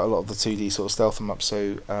do quite a lot of the 2D sort of stealth them up.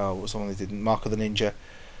 So what was the one they did? Mark of the Ninja.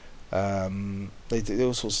 They did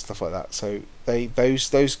all sorts of stuff like that. So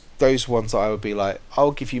those ones that I would be like,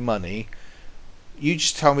 I'll give you money. You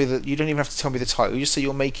just tell me that you don't even have to tell me the title. You just say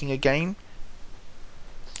you're making a game.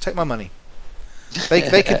 Take my money.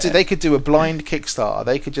 They could do a blind Kickstarter.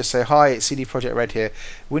 They could just say, "Hi, it's CD Projekt Red here.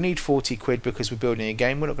 We need 40 quid because we're building a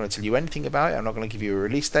game. We're not going to tell you anything about it. I'm not going to give you a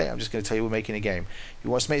release date. I'm just going to tell you we're making a game. You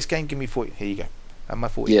want us to make this game? Give me 40. Here you go. And my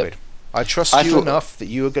 40 Yep. quid. I trust I you feel. enough that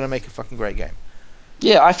you are going to make a fucking great game."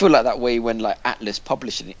 Yeah, I feel like that way when like Atlas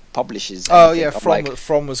publishes Oh yeah, anything. I'm like,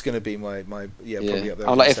 From was going to be my yeah, yeah. probably up there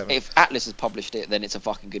I'm with number like, seven. if Atlas has published it, then it's a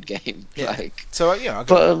fucking good game. Yeah. Like, So I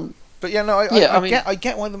go with but that. But yeah, no, yeah, I mean, I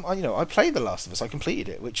get why them. I played The Last of Us. I completed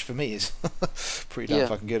it, which for me is pretty damn yeah.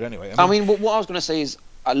 fucking good. Anyway, I I mean, mean, what I was gonna say is,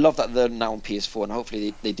 I love that they're now on PS4, and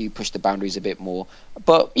hopefully they do push the boundaries a bit more.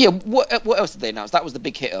 But yeah, what else did they announce? That was the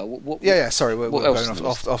big hitter. yeah. Sorry, What we're else going is in the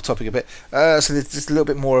list? off topic a bit. So there's just a little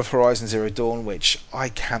bit more of Horizon Zero Dawn, which I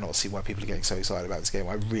cannot see why people are getting so excited about this game.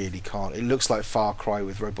 I really can't. It looks like Far Cry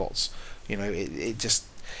with robots. It just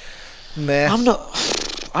meh. I'm not.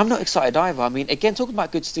 I'm not excited either. I mean, again, talking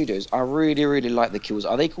about good studios, I really, really like the kills.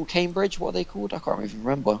 Are they called Cambridge? What are they called? I can't even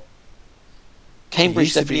remember.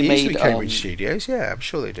 Cambridge definitely It used to be made. Cambridge Studios. Yeah, I'm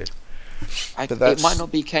sure they did. But It might that's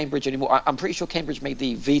not be Cambridge anymore. I'm pretty sure Cambridge made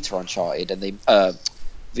the Vita Uncharted and they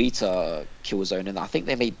Vita Killzone, and I think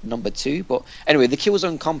they made number two. But anyway, the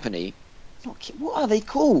Killzone company. What are they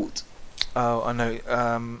called? oh I know.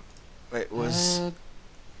 It was Uh,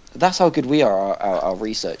 that's how good we are our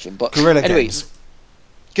researching. But Guerrilla anyway, Games.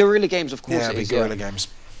 Guerrilla Games, of Yeah, course it'd it be is. Yeah. Guerrilla Games.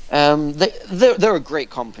 They're a great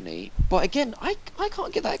company, but again, I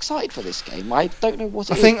can't get that excited for this game. I don't know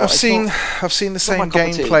what I it is, think but I've seen the it's not my same cup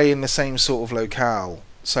of tea. gameplay in the same sort of locale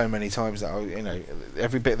so many times that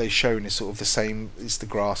every bit they've shown is sort of the same. It's the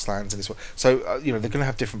grasslands and it's so they're going to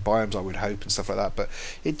have different biomes, I would hope, and stuff like that. But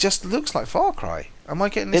it just looks like Far Cry. Am I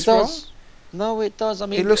getting It this wrong? does. No, it does. I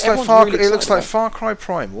It mean, looks like everyone's really It excited looks like about it. Far Cry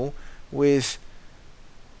Primal with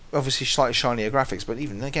obviously slightly shinier graphics. But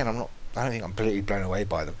even again, I'm not. I don't think I'm completely blown away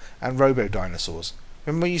by them. And Robo Dinosaurs.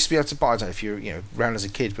 Remember, we used to be able to buy. I don't know if you're around as a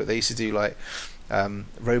kid, but they used to do like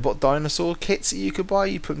robot dinosaur kits that you could buy.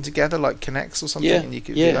 You put them together like Kinects or something, Yeah, and you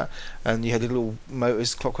could do yeah. that. And you had little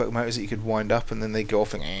motors, clockwork motors that you could wind up, and then they go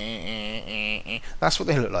off and that's what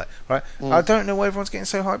they look like, right? I Mm. don't know why everyone's getting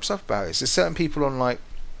so hyped up about it. There's certain people on like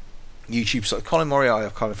YouTube, sort of Colin Moriarty, are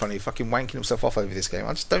kind of funny, fucking wanking himself off over this game.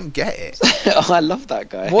 I just don't get it. I love that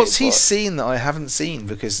guy, What's he but seen that I haven't seen?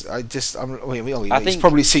 Because I he's think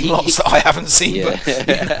probably seen lots he that I haven't seen, but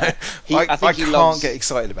yeah. I I think he can't get loves.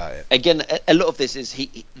 excited about it. Again, a lot of this is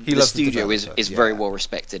He the loves the studio developer. is very Yeah, well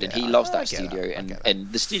respected, and yeah, he loves I that get that. studio, I get that.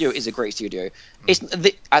 and the studio is a great studio. Mm,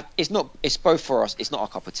 It's not, it's both for us. It's not our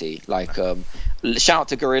cup of tea. no, Like, shout out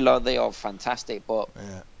to Gorilla, they are fantastic, but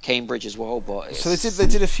yeah. Cambridge as well. But So it's they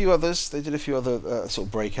did a few others. They did a few other sort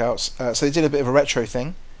of breakouts. So they did a bit of a retro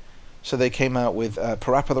thing. So they came out with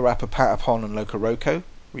Parappa the Rapper, Patapon, and Loco Roco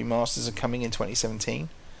remasters are coming in 2017.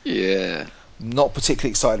 yeah. Not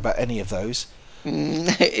particularly excited about any of those.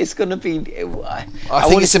 It's gonna be. I I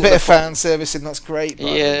think want to it's see a what bit the of fan service and that's great,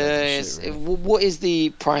 but I really don't give a yeah. shit really. What is the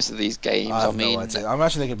price of these I games? I have no mean, idea. I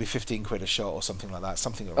imagine they're going to be 15 quid a shot or something like that,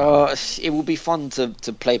 something around that. it will be fun to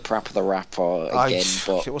play Parappa the Rapper I again,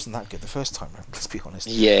 but It wasn't that good the first time round. Let's be honest.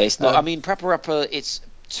 yeah, it's not. I Um, mean, Parappa Rapper, it's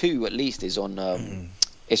two at least is on. mm,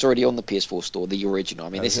 It's already on the PS4 store, the original. I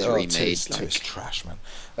mean, this is remade. two is Like, trash, man.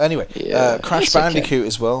 Anyway, yeah, Crash it's okay. Bandicoot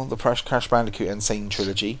as well. The Crash Bandicoot Insane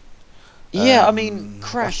trilogy. Yeah, I mean, I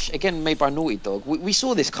Crash again, made by Naughty Dog. We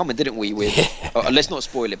saw this coming, didn't we? With yeah. let's not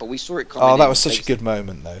spoil it, but we saw it Oh, coming that was in. such a good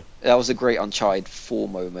moment, though. That was a great Uncharted 4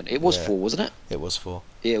 moment. It was Yeah, 4, wasn't it? it was for.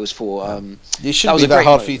 Yeah, it was 4. It That shouldn't was be a that great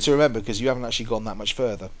hard for you moment. to remember because you haven't actually gone that much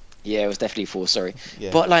further. Yeah, it was definitely four. Sorry,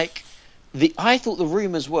 Yeah, but like I thought the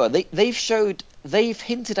rumors were they've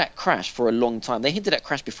hinted at Crash for a long time. They hinted at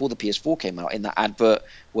Crash before the PS4 came out in that advert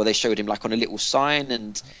where they showed him like on a little sign,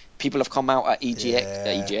 and people have come out at yeah, at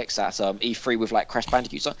E3 with like Crash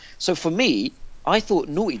Bandicoot. So for me, I thought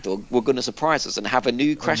Naughty Dog were going to surprise us and have a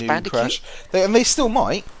new a Crash new Bandicoot. Crash. They still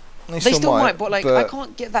might. They They still still might, might, but like I but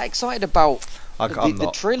can't get that excited about I'm the not.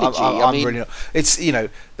 I'm, trilogy. I I'm really mean, not. It's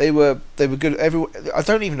they were good. I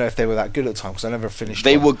don't even know if they were that good at the time because I never finished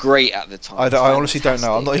they one. were great at the time, I honestly don't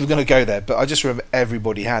know. I'm not fantastic. even going to go there. But I just remember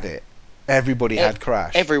everybody had it. Everybody E- had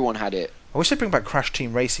Crash. Everyone had it. I wish they'd bring back Crash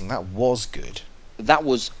Team Racing. That was good. That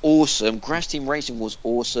was awesome. Crash Team Racing was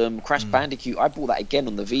awesome. Crash Mm. Bandicoot, I bought that again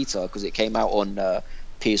on the Vita because it came out on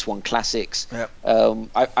PS1 Classics. Yep.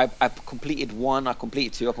 I completed one, I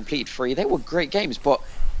completed two, I completed three. They were great games, but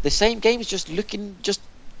the same games just look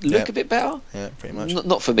Yep. a bit better. Yeah. Pretty much.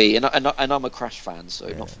 Not for me, and I'm a Crash fan, so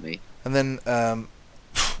Yeah. not for me. And then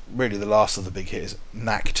really the last of the big hitters,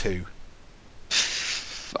 Knack 2.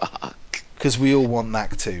 Fuck. Because we all want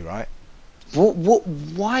Knack 2, right?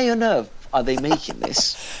 Why on earth are they making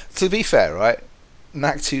this? To be fair, right?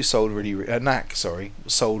 Knack 2 sold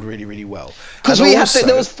sold really, really well. Because And we had to, there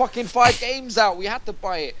also, was fucking 5 games out. We had to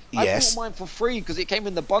buy it. I bought yes, mine for free because it came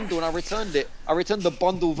in the bundle and I returned it. I returned the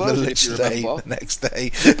bundle the version, if you next day, remember. the next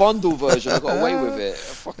day. The bundle version, I got away with it. I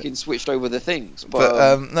fucking switched over the things. But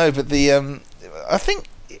But no, but I think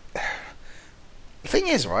the thing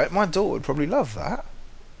is, right? My daughter would probably love that.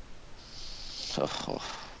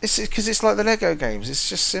 It's because it's like the Lego games. It's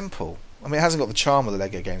just simple. I mean, it hasn't got the charm of the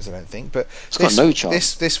Lego games, I don't think. But it's got no charm.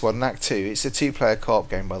 this one, Knack 2, it's a two-player co-op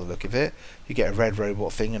game by the look of it. You get a red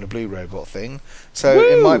robot thing and a blue robot thing. So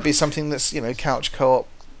it might Woo! be something that's couch co-op,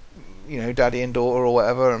 daddy and daughter or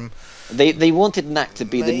whatever, and They wanted Knack to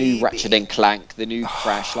be the new Ratchet maybe. and Clank, the new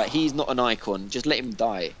Crash. Like he's not an icon. Just let him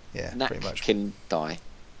die. Yeah, pretty Knack much. can die.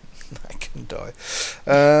 I can die.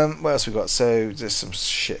 What else we got? So there's some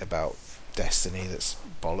shit about Destiny that's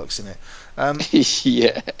bollocks in it.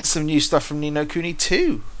 Yeah. Some new stuff from Nino Kuni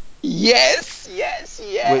 2, Yes, yes,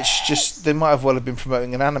 which just yes. they might have well have been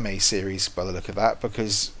promoting an anime series by the look of that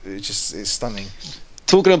because it's stunning.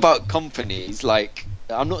 Talking about companies, like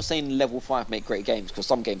I'm not saying level five make great games because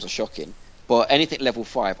some games are shocking, but anything level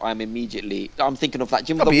five, I'm thinking of that.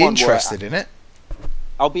 Do you I'll remember the be one where interested in it.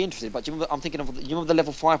 I'll be interested? But do you remember? I'm thinking of. You remember the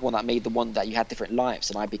level five one that made the one that you had different lives,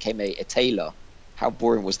 and I became a tailor. How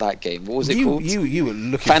boring was that game? What was it called? You were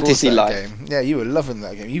looking forward to Fantasy that Life. game. Yeah, you were loving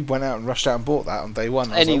that game. You went out and rushed out and bought that on day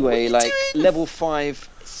one. I was like, what are Anyway, you like doing? level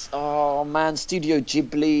five. Oh man, Studio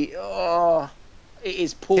Ghibli. Oh, it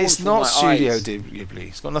is porn It's from not my Studio eyes. Ghibli.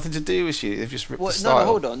 It's got nothing to do with you. They've just ripped the What? No, no, style.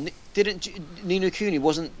 hold on. Didn't Nino Kuni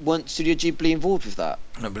weren't Studio Ghibli involved with that?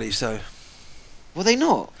 I don't believe so. Were they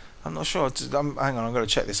not? I'm not sure. Hang on, I'm going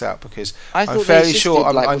to check this out because I I'm thought they fairly sure.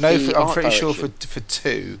 assisted like I with know. the I'm art pretty sure direction. for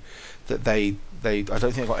two that they I don't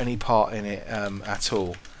think they got any part in it at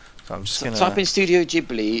all. So I'm just So, type gonna. in Studio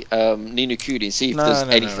Ghibli, Nino Kuni, and see if No, there's no, no,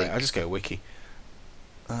 mate. anything. I just go wiki.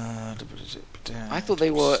 I thought they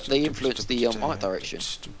influenced the art direction.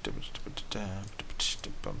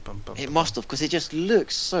 It must have because it just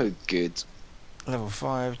looks so good. Level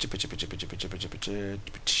 5.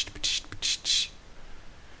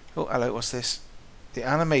 Oh, hello. What's this? The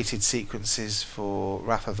animated sequences for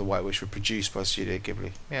Wrath of the White Witch were produced by Studio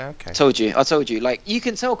Ghibli. Yeah, okay. I told you. Like you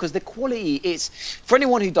can tell because the quality. It's for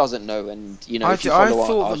anyone who doesn't know, and if you I follow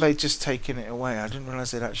thought our that they'd just taken it away. I didn't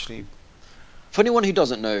realise they'd actually. for anyone who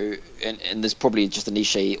doesn't know, and there's probably just a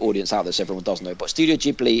niche audience out there, so everyone does know. But Studio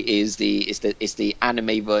Ghibli is the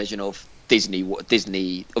anime version of Disney. What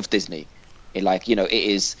Disney. It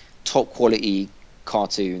is top quality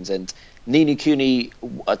cartoons. And Ni no Kuni,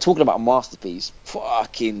 talking about a masterpiece,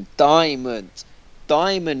 fucking diamond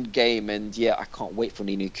game. And yeah, I can't wait for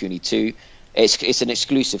Ni no Kuni 2. It's an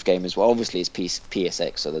exclusive game as well. Obviously, it's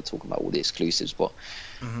PSX, so they're talking about all the exclusives. But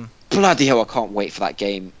Mm-hmm. bloody hell, I can't wait for that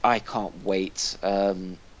game. I can't wait.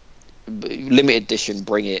 Limited edition,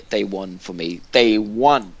 bring it. Day one for me. Day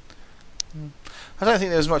one. I don't think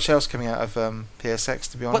there was much else coming out of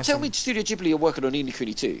PSX, to be But honest. tell me, Studio Ghibli are working on Ni no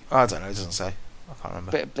Kuni 2. I don't know. It doesn't say. I can't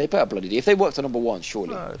remember. But they better bloody do. If they worked on number one,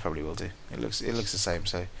 surely. They probably will do. It looks the same.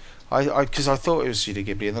 So, because I thought it was Studio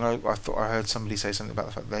Ghibli, and then I thought I heard somebody say something about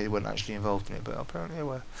the fact they weren't actually involved in it, but apparently they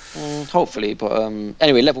were. Hopefully, but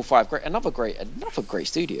anyway, level five, great, another great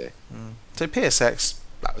studio. So PSX,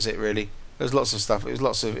 that was it really. There was lots of stuff. It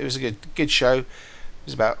was a good show. It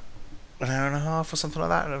was about an hour and a half or something like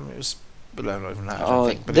that. And it was below not even that, I don't Oh,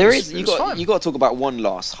 think, but there is it was fine. you got to talk about one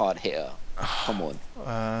last hard hitter. Come on,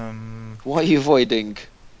 Um, why are you avoiding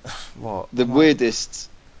what? the weirdest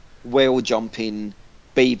whale jumping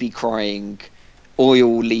baby crying,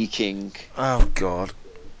 oil leaking. Oh God,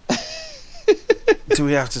 do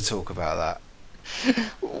we have to talk about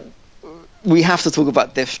that? We have to talk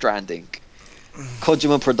about Death Stranding.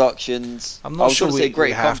 Kojima Productions. I'm I not was sure going to say we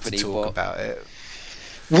great have to company, talk but about it.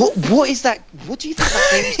 what is that? What do you think that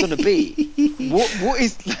game's going to be? What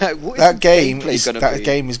is that? What is the gameplay going to That be?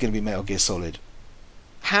 game is going to be Metal Gear Solid,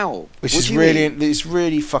 How? which What is do you really mean? it's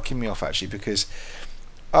really fucking me off actually because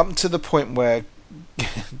up to the point where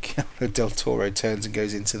Guillermo del Toro turns and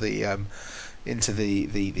goes into the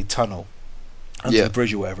tunnel under Yeah. the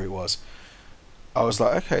bridge or whatever it was. I was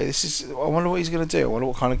like, okay, this is. I wonder what he's going to do. I wonder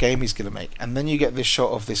what kind of game he's going to make. And then you get this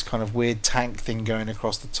shot of this kind of weird tank thing going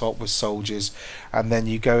across the top with soldiers, and then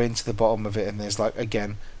you go into the bottom of it, and there's like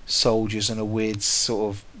again soldiers and a weird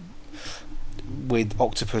sort of weird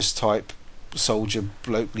octopus type soldier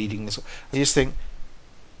bloke leading this. I just think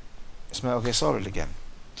it's Metal Gear Solid again.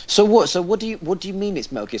 So what? So what do you mean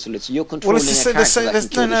it's Metal Gear Solid? So you're Well, it's controlling a the character same. that can No,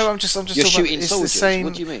 kill the. no. I'm just You're talking about. shooting It's the soldiers. What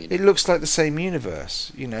same. do you mean? It looks like the same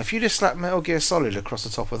universe. You know, if you just slapped Metal Gear Solid across the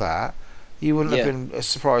top of that, you wouldn't have Yeah. been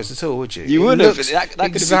surprised at all, would you? You It would have. looks That could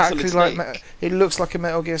have been Solid exactly like. Snake. It looks like a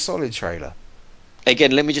Metal Gear Solid trailer.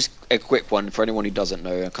 Again, let me just a quick one for anyone who doesn't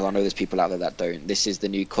know, because I know there's people out there that don't. This is the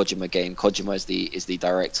new Kojima game. Kojima is the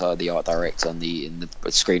director, the art director, and the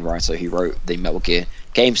screenwriter who wrote the Metal Gear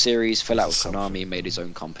game series. Fell This out is with Konami, something. made his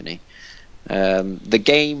own company. The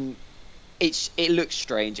game, it looks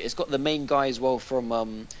strange. It's got the main guy as well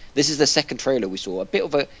from. This is the second trailer we saw. A bit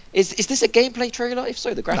of a is this a gameplay trailer? If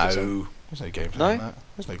so, the graphics are No, there's no gameplay in no. that.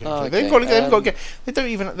 There's no Oh, gameplay. okay. They haven't got. They don't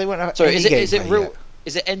even. They won't have So any is it gameplay yet. real?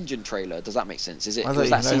 Is it engine trailer? Does that make sense? Is I it don't was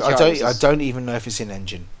even that know. CGI? Was I this don't even know if it's in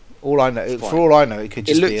engine. All I know, for fine? all I know, it could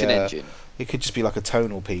It just be looked an a. engine. It could just be like a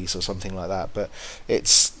tonal piece or something like that. But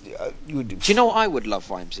it's. Do you know what I would love,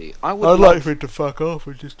 Vimesy? I'd like for it to fuck off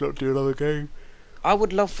and just not do another game. I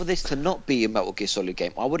would love for this to not be a Metal Gear Solid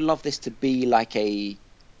game. I would love this to be like a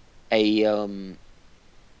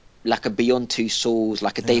like a Beyond Two Souls,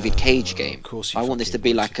 like a David Cage Of game. course you I want this to fucking be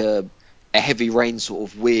would. like a Heavy Rain sort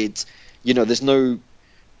of weird. There's no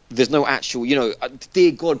actual.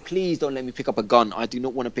 Dear God, please don't let me pick up a gun. I do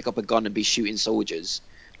not want to pick up a gun and be shooting soldiers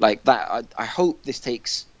like that. I hope this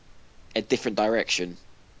takes a different direction.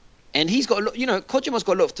 And he's got a lot. Kojima's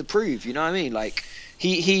got a lot to prove. You know what I mean? Like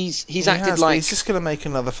he's He acted has, but he's like. just going to make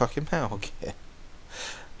another fucking Metal Gear.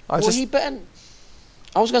 I Well, just. he better.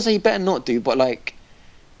 I was gonna say he better not do, but like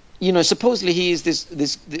supposedly he is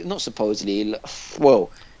this not supposedly. Well,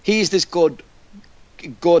 he is this god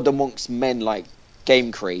amongst men, like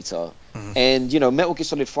game creator. Mm. And Metal Gear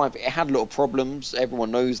Solid 5, it had a lot of problems.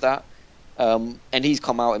 Everyone knows that. And he's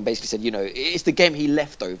come out and basically said, it's the game he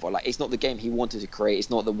left over. Like, it's not the game he wanted to create. It's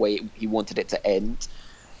not the way he wanted it to end.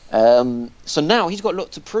 So now he's got a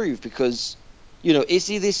lot to prove because, is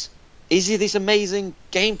he this amazing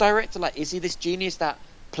game director? Like, is he this genius that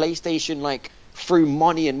PlayStation like threw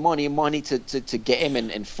money and money and money to get him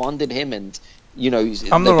and funded him and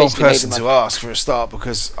I'm they the wrong basically made person him to like. ask for a start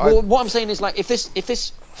because I. Well, what I'm saying is like if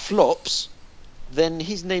this flops, then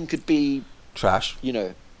his name could be Trash. you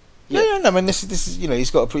know No, yeah, no, no. I mean, this is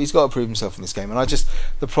he's got to prove himself in this game, and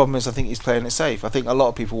the problem is I think he's playing it safe. I think a lot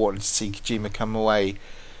of people wanted to see Kojima come away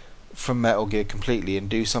from Metal Gear completely and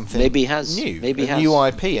do something maybe he has, new, maybe a he new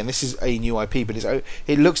has. IP, and this is a new IP, but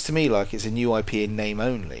it looks to me like it's a new IP in name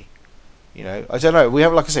only. I don't know. We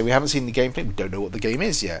have, like I say, we haven't seen the gameplay. We don't know what the game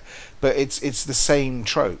is yet, but it's the same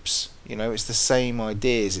tropes. It's the same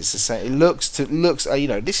ideas. It's the same.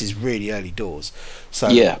 This is really early doors, so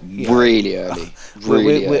Yeah, really early,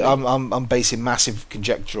 really early. I'm basing massive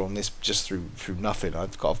conjecture on this just through nothing.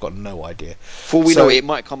 I've got no idea. For we know So it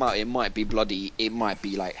might come out, it might be bloody, it might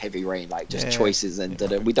be like Heavy Rain, like just yeah, choices and it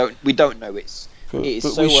might be. we don't know. It is But we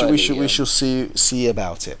so should we should early. we shall see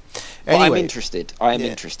about it. But I'm Anyway, interested. I am yeah,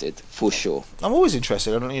 interested for sure. I'm always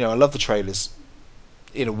interested. I love the trailers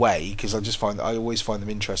in a way because I always find them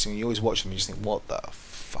interesting. You always watch them and you just think, what the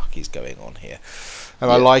fuck is going on here?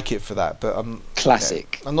 And I Yeah, like it for that. But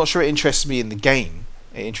classic. I'm not sure it interests me in the game.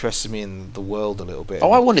 It interests me in the world a little bit Oh,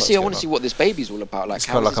 and I what the want to see. fuck's I going want to on. see what this baby's all about. Like, It's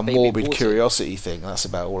how kind of is like this a baby morbid important? curiosity thing. That's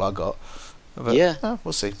about all I got. But Yeah,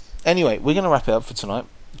 we'll see. Anyway, we're going to wrap it up for tonight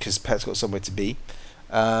because Pet's got somewhere to be.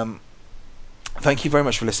 Um, Thank you very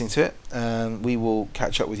much for listening to it, and we will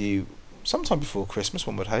catch up with you sometime before Christmas,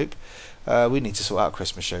 one would hope. We need to sort out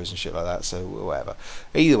Christmas shows and shit like that, so whatever.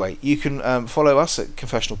 Either way, you can follow us at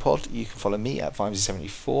Confessional Pod. You can follow me at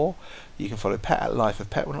Vimesy74. You can follow Pet at Life of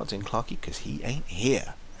Pet. We're not doing Clarky because he ain't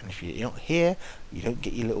here. And if you're not here, you don't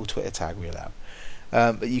get your little Twitter tag real out.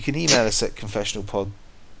 But you can email us at confessionalpod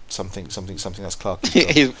something. That's Clarky's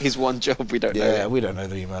job. his one job we don't know Yeah, yet. we don't know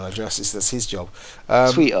the email address. That's his job.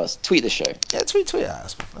 Tweet us. Tweet the show. Yeah, tweet at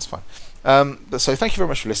us. That's fine. But so thank you very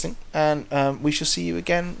much for listening, and we shall see you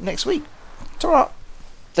again next week. Ta-ra.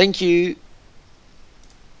 Thank you.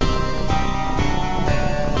 The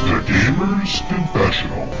Gamer's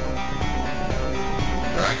Confessional.